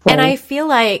 Right. And I feel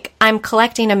like I'm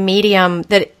collecting a medium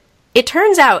that it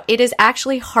turns out it is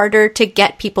actually harder to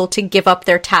get people to give up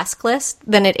their task list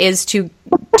than it is to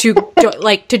do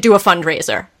a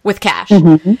fundraiser with cash,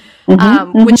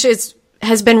 which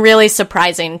has been really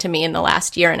surprising to me in the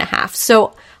last year and a half.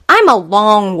 So I'm a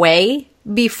long way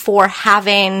before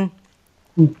having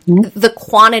the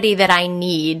quantity that I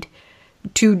need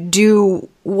to do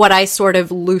what I sort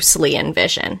of loosely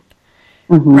envision,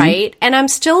 right? And I'm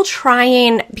still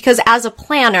trying, because as a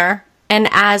planner and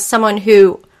as someone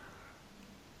who,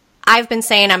 I've been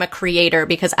saying I'm a creator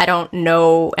because I don't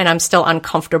know, and I'm still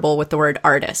uncomfortable with the word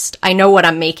artist. I know what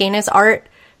I'm making is art,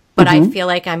 but I feel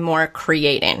like I'm more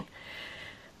creating.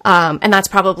 And that's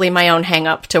probably my own hang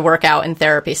up to work out in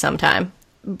therapy sometime.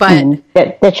 But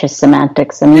that's just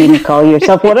semantics. I mean, you can call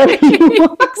yourself whatever you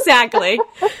want. Exactly.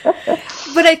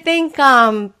 But I think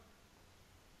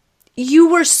you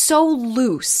were so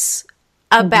loose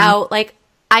about, like,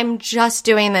 I'm just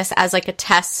doing this as like a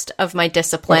test of my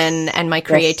discipline and my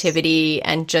creativity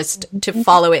and just to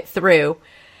follow it through.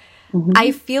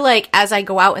 I feel like as I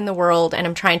go out in the world and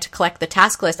I'm trying to collect the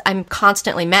task list, I'm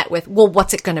constantly met with, well,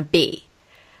 what's it going to be?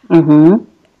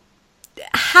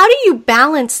 How do you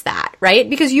balance that, right?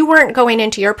 Because you weren't going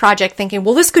into your project thinking,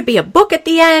 well, this could be a book at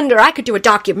the end, or I could do a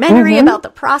documentary about the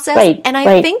process. Right, and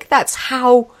I think that's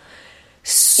how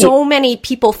so many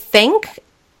people think.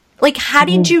 Like, how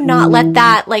did you not let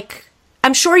that, like,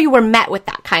 I'm sure you were met with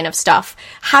that kind of stuff.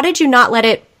 How did you not let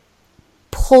it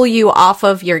pull you off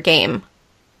of your game?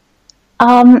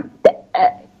 I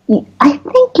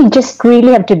think you just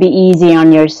really have to be easy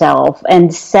on yourself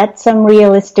and set some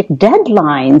realistic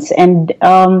deadlines. And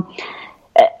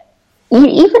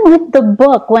even with the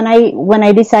book, when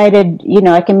I decided, you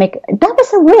know, I can make, that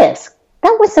was a risk.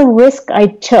 That was a risk I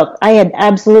took. I had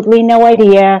absolutely no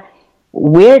idea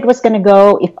where it was going to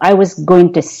go, if I was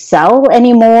going to sell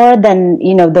any more than,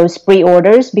 you know, those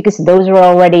pre-orders, because those were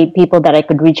already people that I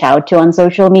could reach out to on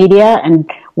social media.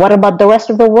 And what about the rest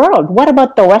of the world? What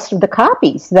about the rest of the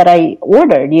copies that I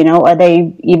ordered? You know, are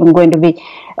they even going to be,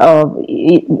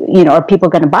 you know, are people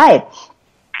going to buy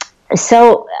it?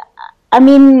 So, I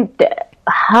mean,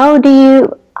 how do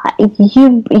you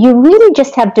really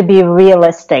just have to be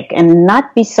realistic and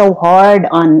not be so hard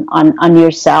on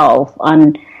yourself.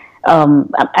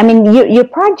 I mean, your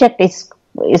project is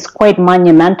quite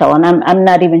monumental, and I'm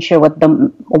not even sure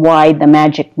why the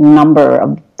magic number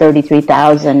of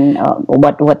 33,000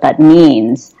 what that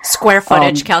means. Square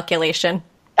footage calculation.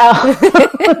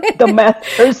 The math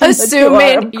person.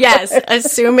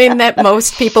 Assuming that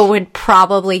most people would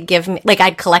probably give me, like,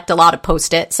 I'd collect a lot of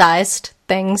Post-it sized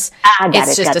things.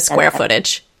 It's just a square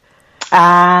footage.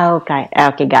 Okay,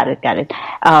 got it.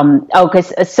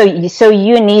 So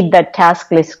you need the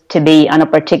task list to be on a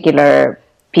particular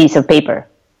piece of paper.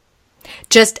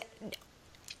 Just,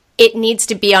 it needs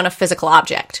to be on a physical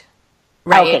object.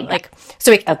 Right?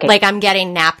 Okay. Like I'm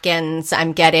getting napkins,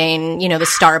 I'm getting, the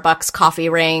Starbucks coffee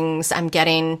rings, I'm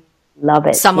getting... Love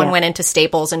it. Someone went into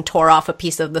Staples and tore off a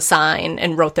piece of the sign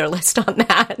and wrote their list on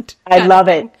that. I love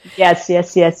it. Yes.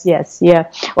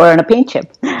 Yeah. Or on a paint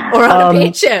chip.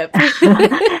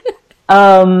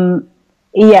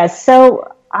 Yeah.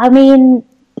 So, I mean,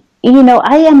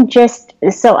 I am just...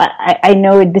 So I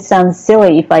know this sounds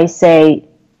silly if I say...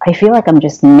 I feel like I'm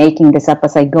just making this up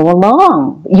as I go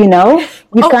along,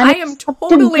 I am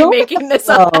totally making this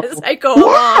up as I go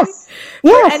along.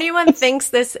 Yes. Anyone thinks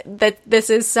that this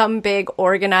is some big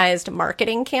organized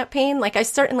marketing campaign, like I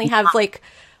certainly have like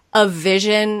a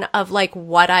vision of like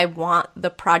what I want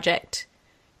the project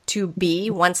to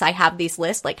be once I have these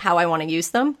lists, like how I want to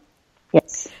use them.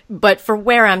 Yes. But for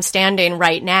where I'm standing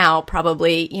right now,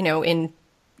 probably, in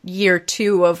year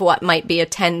 2 of what might be a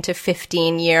 10 to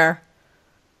 15 year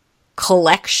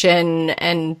collection,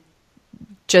 and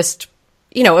just,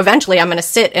 eventually I'm going to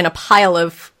sit in a pile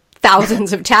of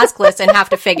thousands of task lists and have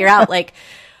to figure out, like,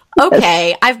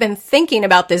 okay, I've been thinking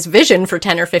about this vision for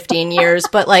 10 or 15 years,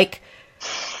 but like,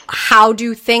 how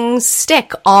do things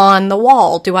stick on the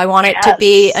wall? Do I want it to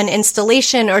be an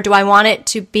installation, or do I want it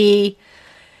to be,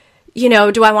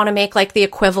 do I want to make like the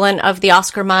equivalent of the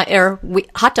Oscar or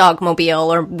hot dog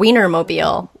mobile or wiener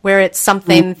mobile, where it's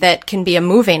something that can be a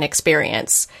moving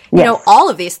experience? Yes. All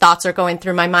of these thoughts are going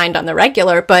through my mind on the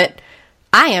regular, but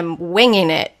I am winging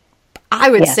it.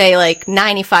 I would say like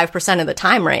 95% of the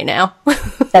time right now.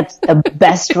 That's the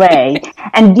best way.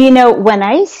 And when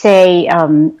I say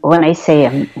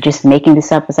I'm just making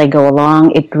this up as I go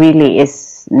along, it really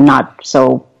is not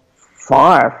so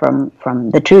far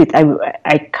from the truth.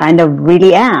 I kind of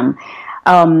really am.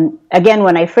 Again,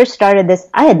 when I first started this,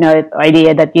 I had no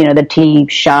idea that the tea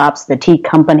shops, the tea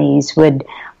companies would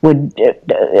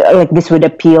like this would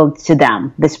appeal to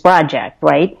them, this project,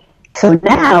 right? So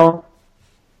now,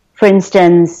 for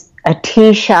instance, a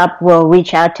tea shop will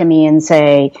reach out to me and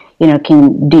say, do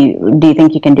you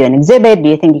think you can do an exhibit? Do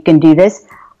you think you can do this?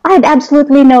 I had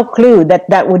absolutely no clue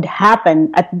that would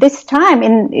happen at this time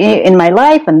in my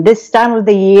life and this time of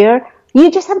the year.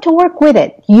 You just have to work with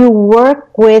it. You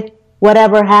work with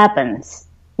whatever happens,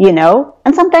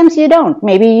 and sometimes you don't.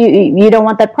 Maybe you don't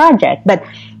want that project, but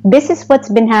this is what's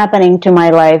been happening to my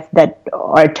life that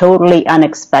are totally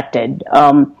unexpected.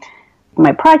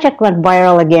 My project went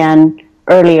viral again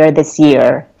earlier this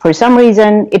year. For some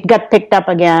reason, it got picked up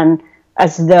again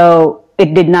as though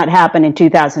it did not happen in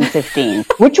 2015,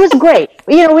 which was great.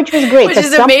 Which was great. Which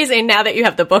is amazing now that you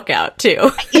have the book out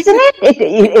too. Isn't it?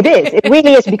 It is. It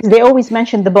really is, because they always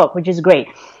mention the book, which is great.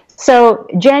 So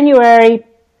January,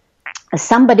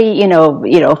 somebody,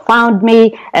 found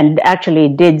me and actually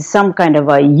did some kind of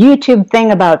a YouTube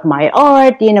thing about my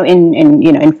art,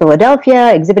 in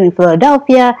Philadelphia, exhibit in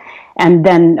Philadelphia. And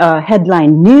then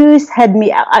Headline News had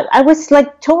me. I was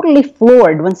like totally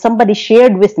floored when somebody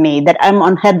shared with me that I'm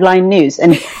on Headline News,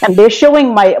 and they're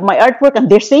showing my artwork and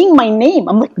they're saying my name.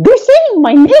 I'm like, they're saying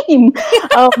my name.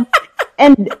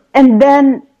 And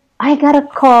then I got a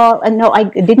call. No, I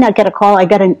did not get a call. I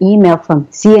got an email from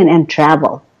CNN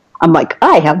Travel. I'm like,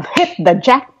 I have hit the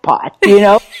jackpot,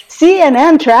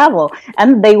 CNN Travel.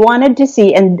 And they wanted to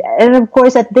see, and of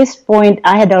course at this point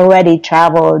I had already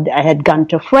traveled. I had gone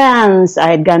to France, I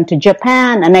had gone to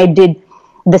Japan, and I did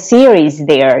the series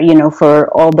there, for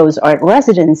all those art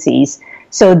residencies.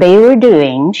 So they were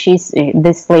doing,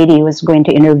 this lady was going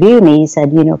to interview me,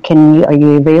 said, are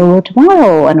you available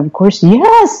tomorrow? And of course,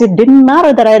 yes, it didn't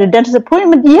matter that I had a dentist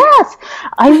appointment. Yes,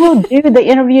 I will do the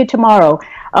interview tomorrow.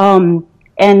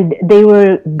 And they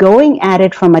were going at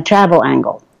it from a travel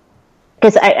angle,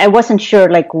 because I wasn't sure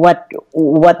like what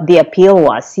the appeal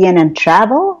was. CNN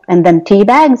Travel and then tea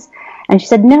bags. And she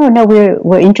said, no,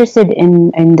 we're interested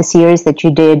in the series that you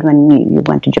did when you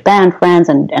went to Japan, France,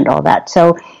 and all that.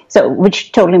 So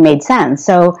which totally made sense.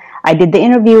 So I did the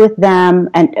interview with them,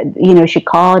 and she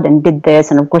called and did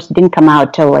this, and of course it didn't come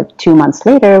out till like 2 months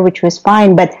later, which was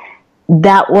fine, but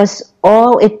that was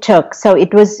all it took. So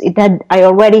I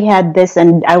already had this,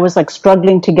 and I was like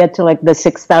struggling to get to like the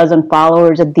 6,000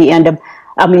 followers at the end of,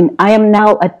 I am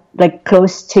now at like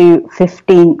close to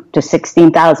 15 to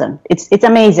 16,000. It's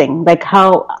amazing, like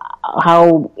how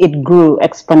it grew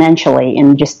exponentially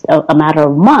in just a matter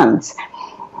of months.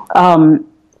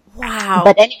 Wow.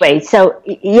 But anyway, so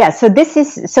this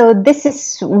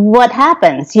is what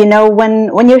happens,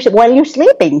 when while you're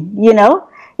sleeping,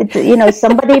 it's,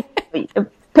 somebody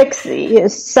picks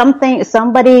something,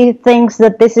 somebody thinks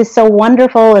that this is so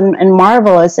wonderful and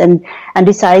marvelous and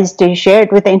decides to share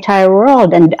it with the entire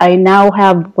world. And I now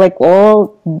have like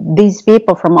all these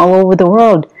people from all over the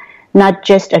world, not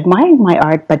just admiring my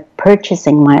art, but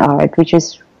purchasing my art, which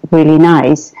is really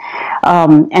nice.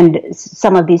 And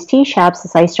some of these tea shops,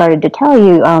 as I started to tell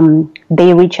you,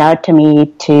 they reach out to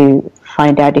me to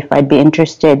find out if I'd be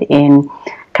interested in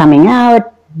coming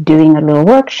out, doing a little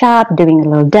workshop, doing a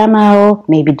little demo,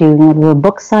 maybe doing a little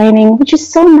book signing, which is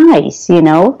so nice,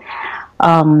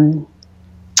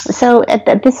 So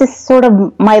this is sort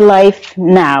of my life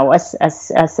now as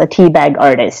a tea bag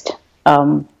artist.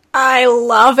 I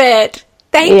love it.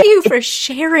 Thank you for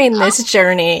sharing this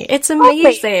journey. It's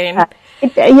amazing.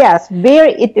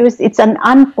 It's an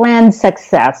unplanned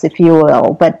success, if you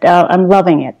will, but I'm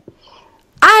loving it.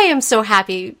 I am so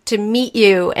happy to meet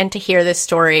you and to hear this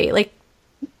story.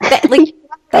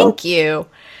 Thank you.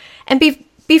 And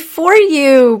before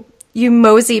you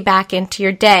mosey back into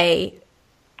your day,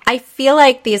 I feel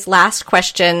like these last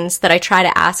questions that I try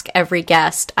to ask every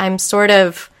guest, I'm sort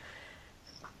of,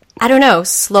 I don't know,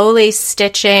 slowly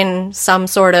stitching some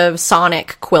sort of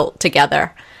sonic quilt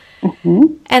together.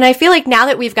 Mm-hmm. And I feel like now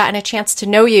that we've gotten a chance to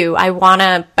know you, I want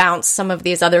to bounce some of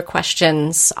these other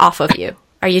questions off of you.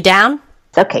 Are you down?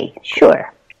 Okay,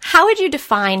 sure. How would you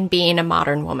define being a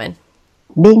modern woman?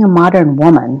 Being a modern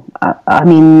woman,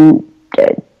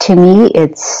 to me,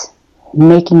 it's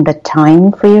making the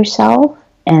time for yourself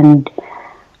and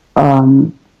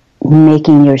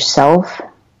making yourself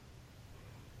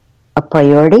a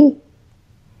priority.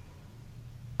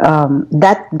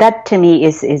 That to me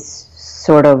is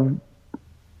sort of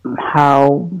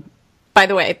how. By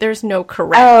the way, there's no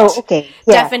correct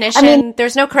definition.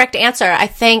 There's no correct answer. I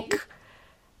think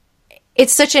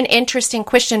it's such an interesting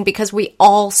question because we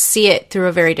all see it through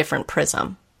a very different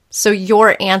prism. So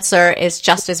your answer is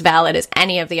just as valid as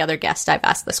any of the other guests I've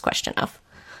asked this question of.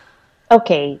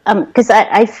 Okay, because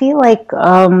I feel like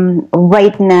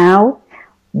right now,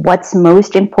 what's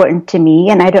most important to me,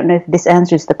 and I don't know if this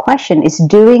answers the question, is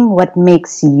doing what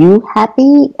makes you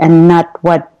happy and not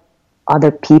what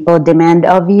other people demand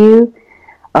of you.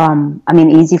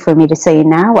 Easy for me to say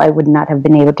now. I would not have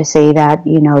been able to say that,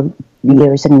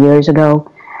 years and years ago.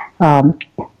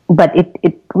 But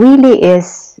it really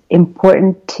is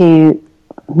important to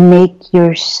make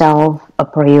yourself a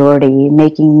priority,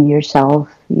 making yourself,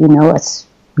 as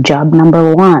job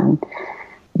number one.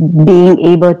 Being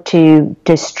able to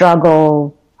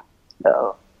struggle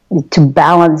to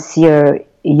balance your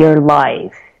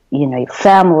life, your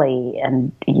family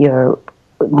and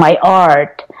my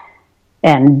art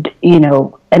and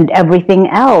everything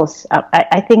else.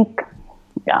 I think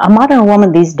a modern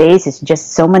woman these days is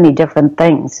just so many different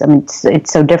things.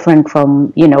 It's so different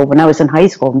from when I was in high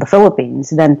school in the Philippines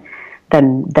than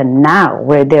now,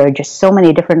 where there are just so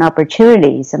many different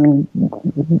opportunities.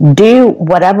 Do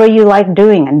whatever you like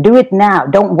doing and do it now.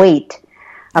 Don't wait.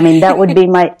 That would be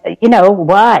my,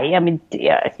 why?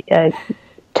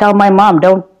 Tell my mom,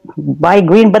 don't buy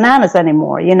green bananas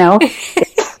anymore,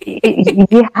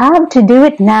 You have to do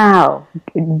it now.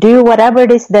 Do whatever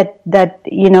it is that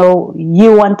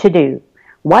you want to do.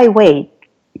 Why wait?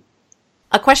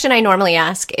 A question I normally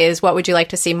ask is, what would you like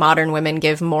to see modern women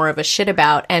give more of a shit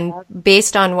about? And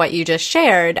based on what you just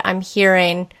shared, I'm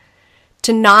hearing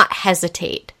to not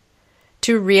hesitate,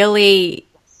 to really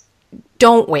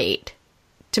don't wait,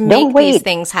 to make these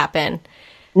things happen.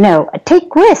 No,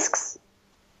 take risks.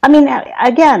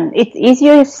 Again, it's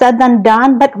easier said than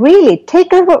done, but really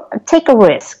take a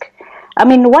risk.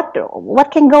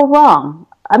 What can go wrong?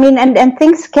 And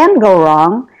things can go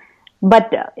wrong.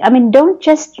 But don't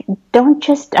just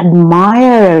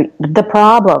admire the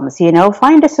problems.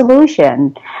 Find a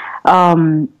solution.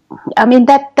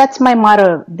 That's my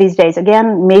motto these days.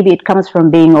 Again, maybe it comes from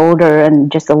being older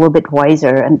and just a little bit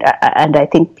wiser, and I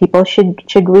think people should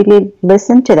really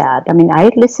listen to that. I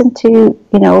listen to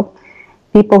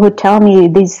people who tell me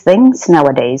these things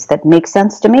nowadays that make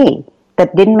sense to me,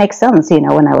 that didn't make sense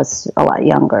when I was a lot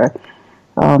younger.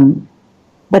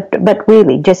 but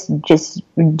really, just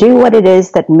do what it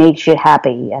is that makes you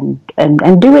happy, and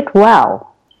do it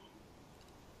well.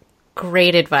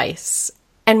 Great advice.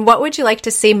 And what would you like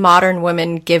to see modern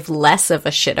women give less of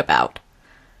a shit about?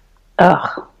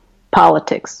 Ugh,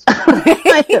 politics.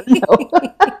 I don't know.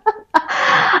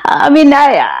 I mean,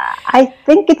 I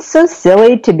think it's so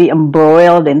silly to be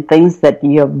embroiled in things that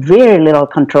you have very little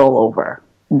control over.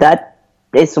 That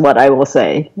is what I will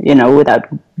say, without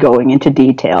going into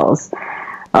details.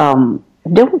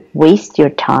 Don't waste your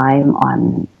time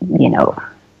on,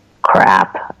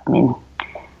 crap.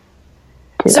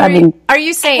 Are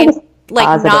you saying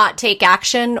positive. Not take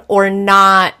action or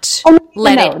not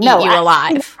let it eat you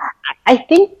alive? I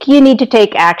think you need to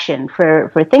take action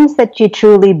for things that you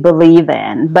truly believe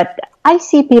in. But I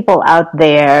see people out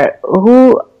there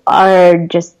who are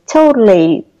just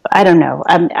totally, I don't know,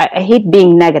 I hate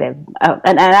being negative.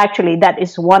 And actually that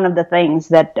is one of the things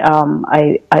that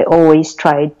I always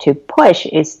try to push,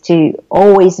 is to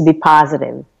always be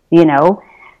positive,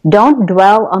 Don't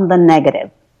dwell on the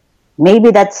negative.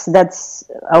 Maybe that's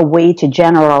a way to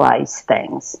generalize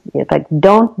things. It's like,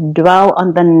 don't dwell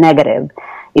on the negative.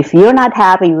 If you're not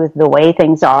happy with the way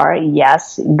things are,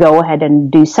 yes, go ahead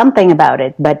and do something about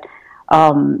it. But,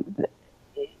 do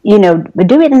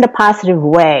it in a positive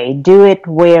way. Do it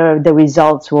where the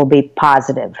results will be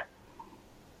positive.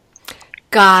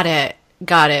 Got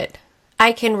it.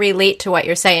 I can relate to what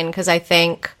you're saying, because I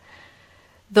think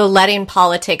the letting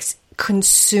politics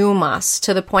consume us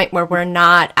to the point where we're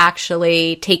not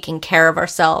actually taking care of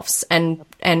ourselves and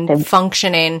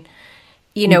functioning,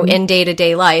 in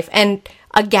day-to-day life. And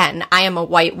again, I am a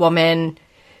white woman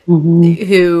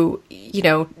who,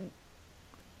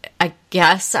 I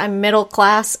guess I'm middle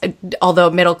class, although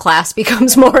middle class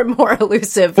becomes more and more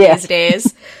elusive these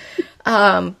days.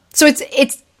 So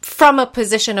it's from a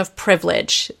position of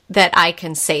privilege that I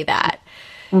can say that,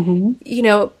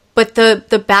 but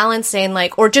the balancing,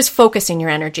 or just focusing your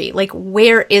energy,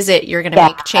 where is it you're going to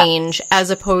make change, as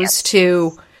opposed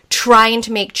to trying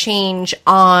to make change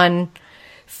on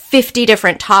 50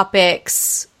 different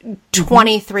topics,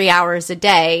 23 hours a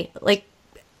day.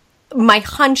 My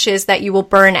hunch is that you will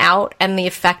burn out and the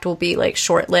effect will be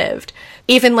short-lived.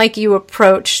 Even you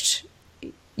approached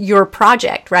your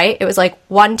project, right? It was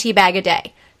one tea bag a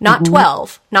day, not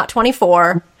 12, not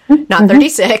 24, not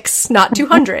 36, not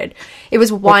 200. It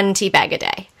was one tea bag a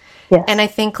day. Yes. And I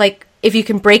think if you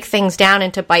can break things down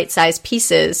into bite-sized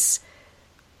pieces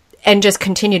and just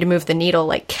continue to move the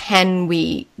needle, can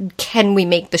we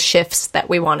make the shifts that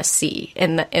we want to see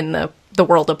in the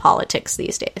world of politics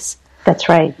these days? That's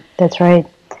right.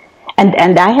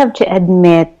 And I have to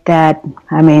admit that,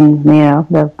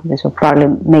 this will probably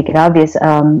make it obvious,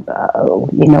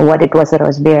 what it was that I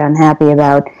was very unhappy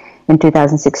about in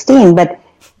 2016, but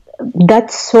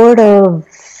that sort of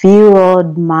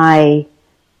fueled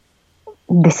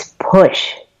this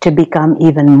push to become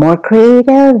even more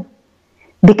creative,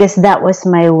 because that was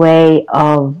my way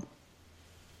of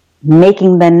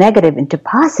making the negative into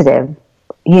positive,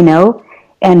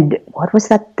 And what was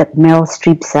that Meryl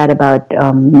Streep said about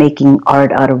making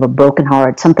art out of a broken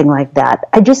heart, something like that.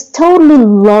 I just totally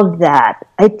loved that.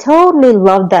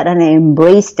 And I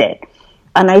embraced it.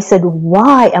 And I said,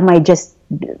 why am I just,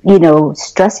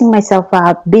 stressing myself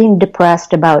out, being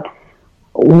depressed about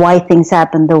why things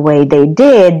happened the way they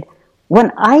did,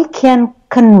 when I can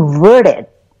convert it,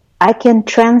 I can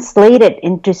translate it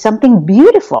into something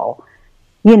beautiful.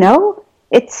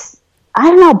 It's, I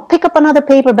don't know, pick up another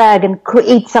paper bag and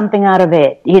create something out of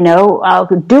it,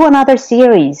 do another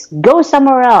series, go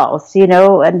somewhere else,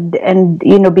 and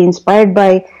be inspired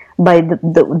by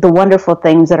the wonderful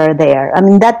things that are there.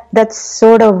 That's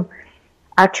sort of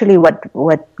actually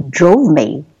what drove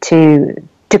me to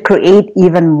create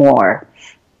even more.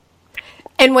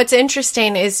 And what's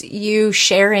interesting is you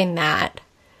sharing that,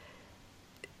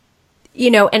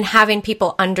 and having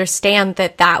people understand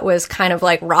that was kind of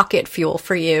like rocket fuel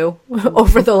for you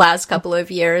over the last couple of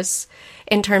years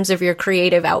in terms of your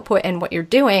creative output and what you're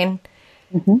doing.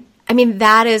 Mm-hmm.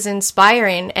 That is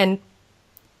inspiring. And,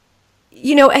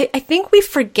 I think we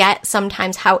forget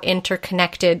sometimes how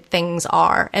interconnected things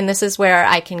are. And this is where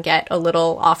I can get a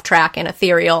little off track and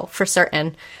ethereal for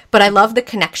certain. But I love the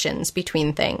connections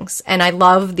between things. And I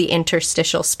love the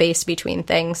interstitial space between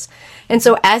things. And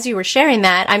so as you were sharing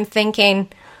that, I'm thinking,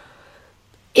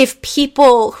 if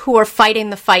people who are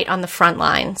fighting the fight on the front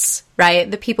lines,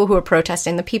 right? The people who are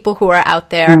protesting, the people who are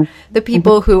out there, mm-hmm. the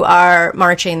people who are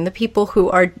marching, the people who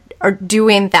are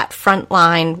doing that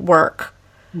frontline work,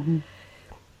 mm-hmm.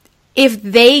 if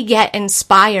they get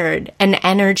inspired and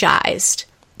energized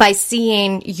by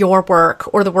seeing your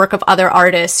work or the work of other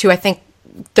artists who I think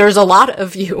there's a lot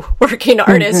of you working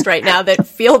artists right now that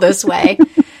feel this way,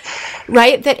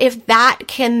 right? That if that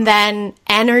can then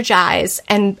energize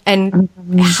and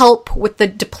help with the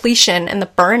depletion and the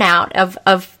burnout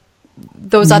of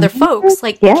those other folks,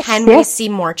 like, can we see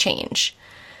more change?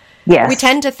 Yes. We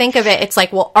tend to think of it, it's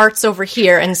like, well, art's over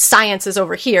here and science is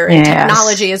over here and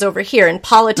technology is over here and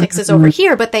politics is over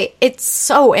here, but it's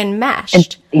so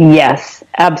enmeshed. Yes,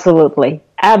 absolutely.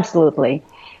 Absolutely.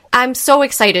 I'm so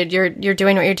excited you're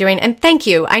doing what you're doing. And thank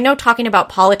you. I know talking about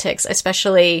politics,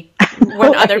 especially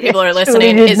when other people are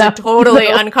listening, is a totally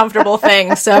uncomfortable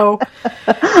thing. So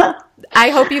I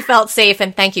hope you felt safe,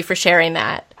 and thank you for sharing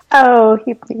that. Oh,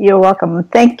 you're welcome.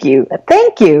 Thank you.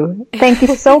 Thank you. Thank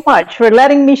you so much for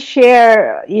letting me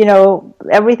share,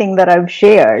 everything that I've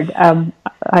shared. I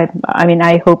mean,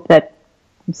 I hope that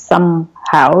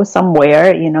somehow,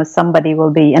 somewhere, somebody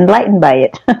will be enlightened by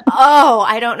it. Oh,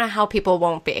 I don't know how people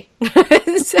won't be.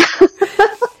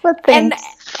 But thanks.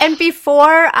 And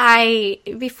before I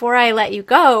let you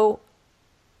go,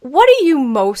 what do you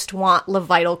most want Le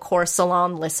Vital Core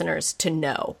Salon listeners to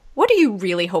know? What do you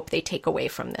really hope they take away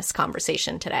from this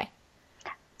conversation today?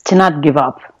 To not give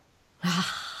up.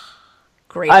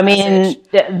 Great. I mean,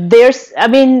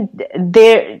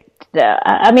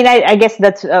 I guess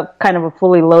that's kind of a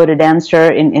fully loaded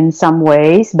answer in some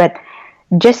ways, but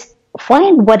just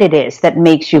find what it is that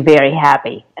makes you very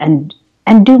happy and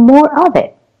do more of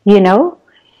it,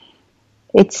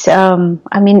 It's, I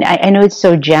know it's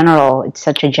so general, it's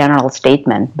such a general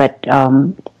statement, but,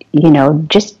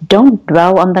 just don't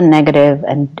dwell on the negative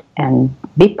and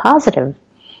be positive.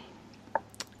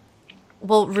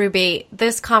 Well, Ruby,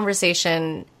 this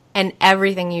conversation and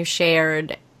everything you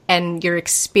shared and your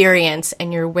experience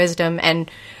and your wisdom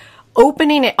and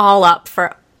opening it all up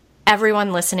for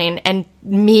everyone listening, and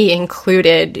me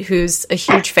included, who's a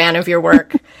huge fan of your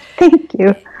work. Thank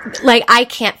you. Like, I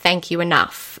can't thank you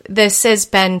enough. This has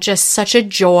been just such a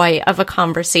joy of a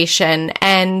conversation,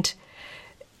 and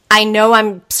I know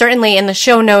I'm certainly in the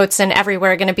show notes and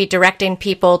everywhere going to be directing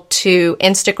people to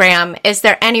Instagram. Is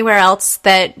there anywhere else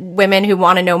that women who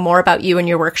want to know more about you and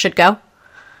your work should go?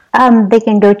 They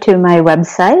can go to my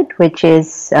website, which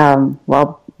is,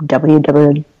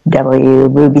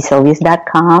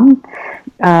 www.rubysilvious.com.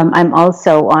 I'm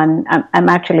also I'm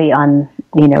actually on,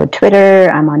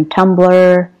 Twitter, I'm on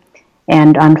Tumblr,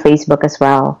 and on Facebook as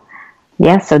well.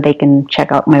 Yeah, so they can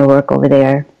check out my work over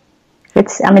there.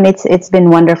 It's been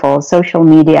wonderful. Social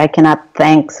media, I cannot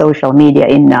thank social media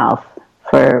enough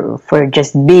for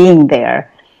just being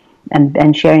there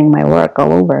and sharing my work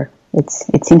all over. It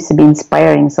seems to be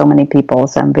inspiring so many people,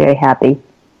 so I'm very happy.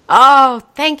 Oh,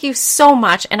 thank you so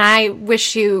much. And I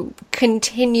wish you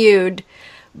continued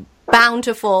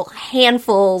bountiful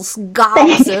handfuls,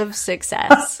 gobs of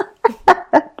success.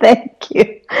 Thank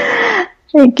you.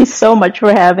 Thank you so much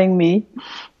for having me.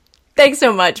 Thanks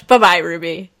so much. Bye-bye,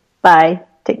 Ruby. Bye.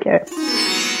 Take care.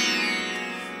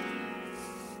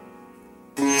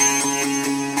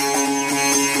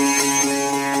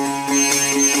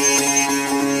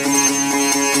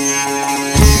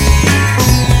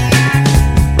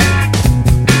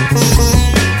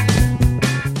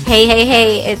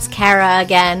 Hey, it's Kara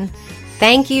again.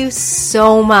 Thank you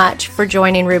so much for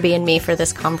joining Ruby and me for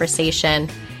this conversation.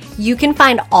 You can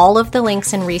find all of the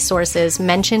links and resources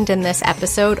mentioned in this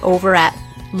episode over at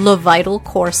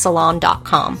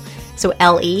levitalcoresalon.com. So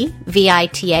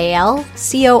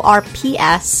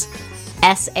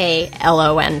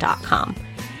LevitalCorpsSalon.com.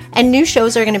 And new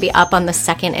shows are going to be up on the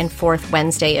second and fourth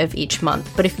Wednesday of each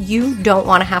month. But if you don't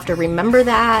want to have to remember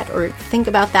that or think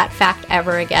about that fact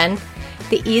ever again,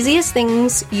 the easiest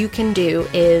things you can do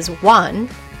is, 1,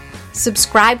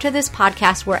 subscribe to this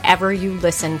podcast wherever you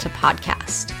listen to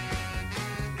podcasts.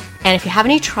 And if you have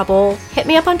any trouble, hit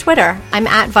me up on Twitter. I'm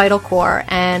at VitalCore,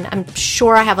 and I'm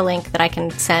sure I have a link that I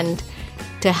can send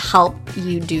to help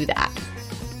you do that.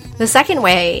 The second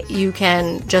way you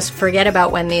can just forget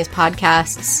about when these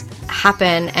podcasts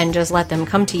happen and just let them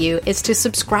come to you is to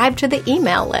subscribe to the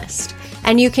email list.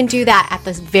 And you can do that at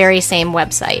the very same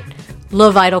website,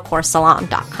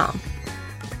 levitalcoresalon.com.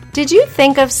 Did you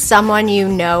think of someone you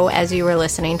know as you were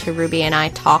listening to Ruby and I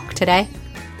talk today?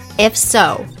 If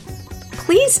so,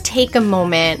 please take a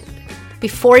moment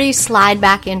before you slide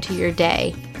back into your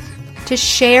day to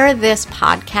share this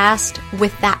podcast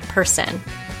with that person.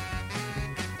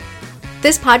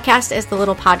 This podcast is the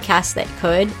little podcast that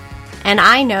could, and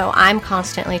I know I'm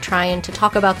constantly trying to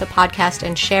talk about the podcast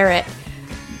and share it,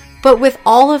 but with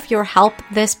all of your help,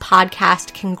 this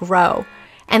podcast can grow,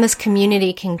 and this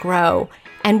community can grow,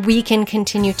 and we can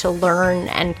continue to learn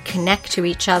and connect to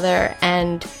each other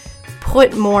and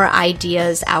put more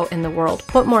ideas out in the world,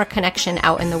 put more connection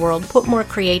out in the world, put more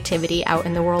creativity out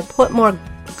in the world, put more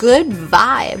good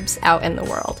vibes out in the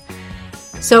world.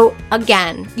 So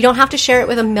again, you don't have to share it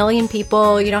with a million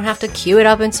people. You don't have to queue it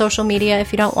up in social media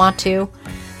if you don't want to.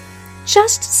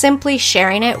 Just simply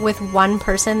sharing it with one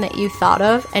person that you thought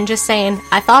of and just saying,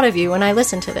 I thought of you when I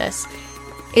listened to this,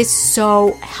 is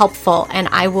so helpful, and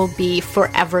I will be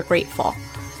forever grateful.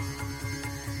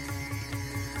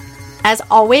 As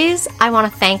always, I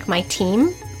want to thank my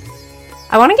team.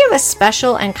 I want to give a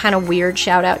special and kind of weird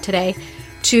shout out today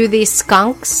to the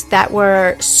skunks that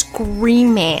were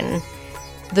screaming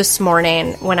this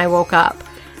morning when I woke up.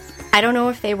 I don't know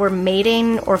if they were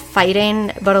mating or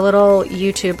fighting, but a little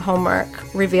YouTube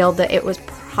homework revealed that it was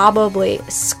probably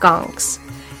skunks.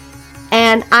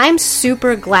 And I'm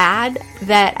super glad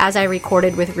that as I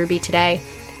recorded with Ruby today,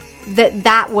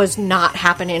 that was not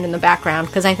happening in the background,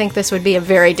 because I think this would be a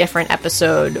very different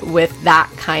episode with that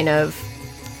kind of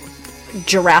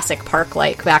Jurassic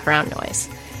Park-like background noise.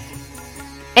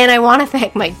 And I want to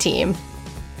thank my team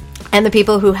and the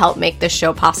people who helped make this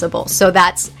show possible. So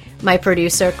that's my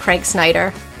producer, Craig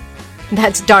Snyder.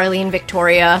 That's Darlene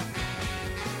Victoria.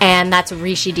 And that's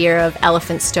Rishi Deer of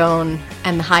Elephant Stone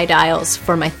and the High Dials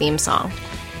for my theme song.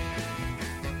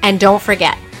 And don't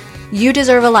forget, you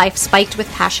deserve a life spiked with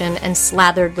passion and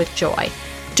slathered with joy.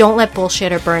 Don't let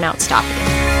bullshit or burnout stop you.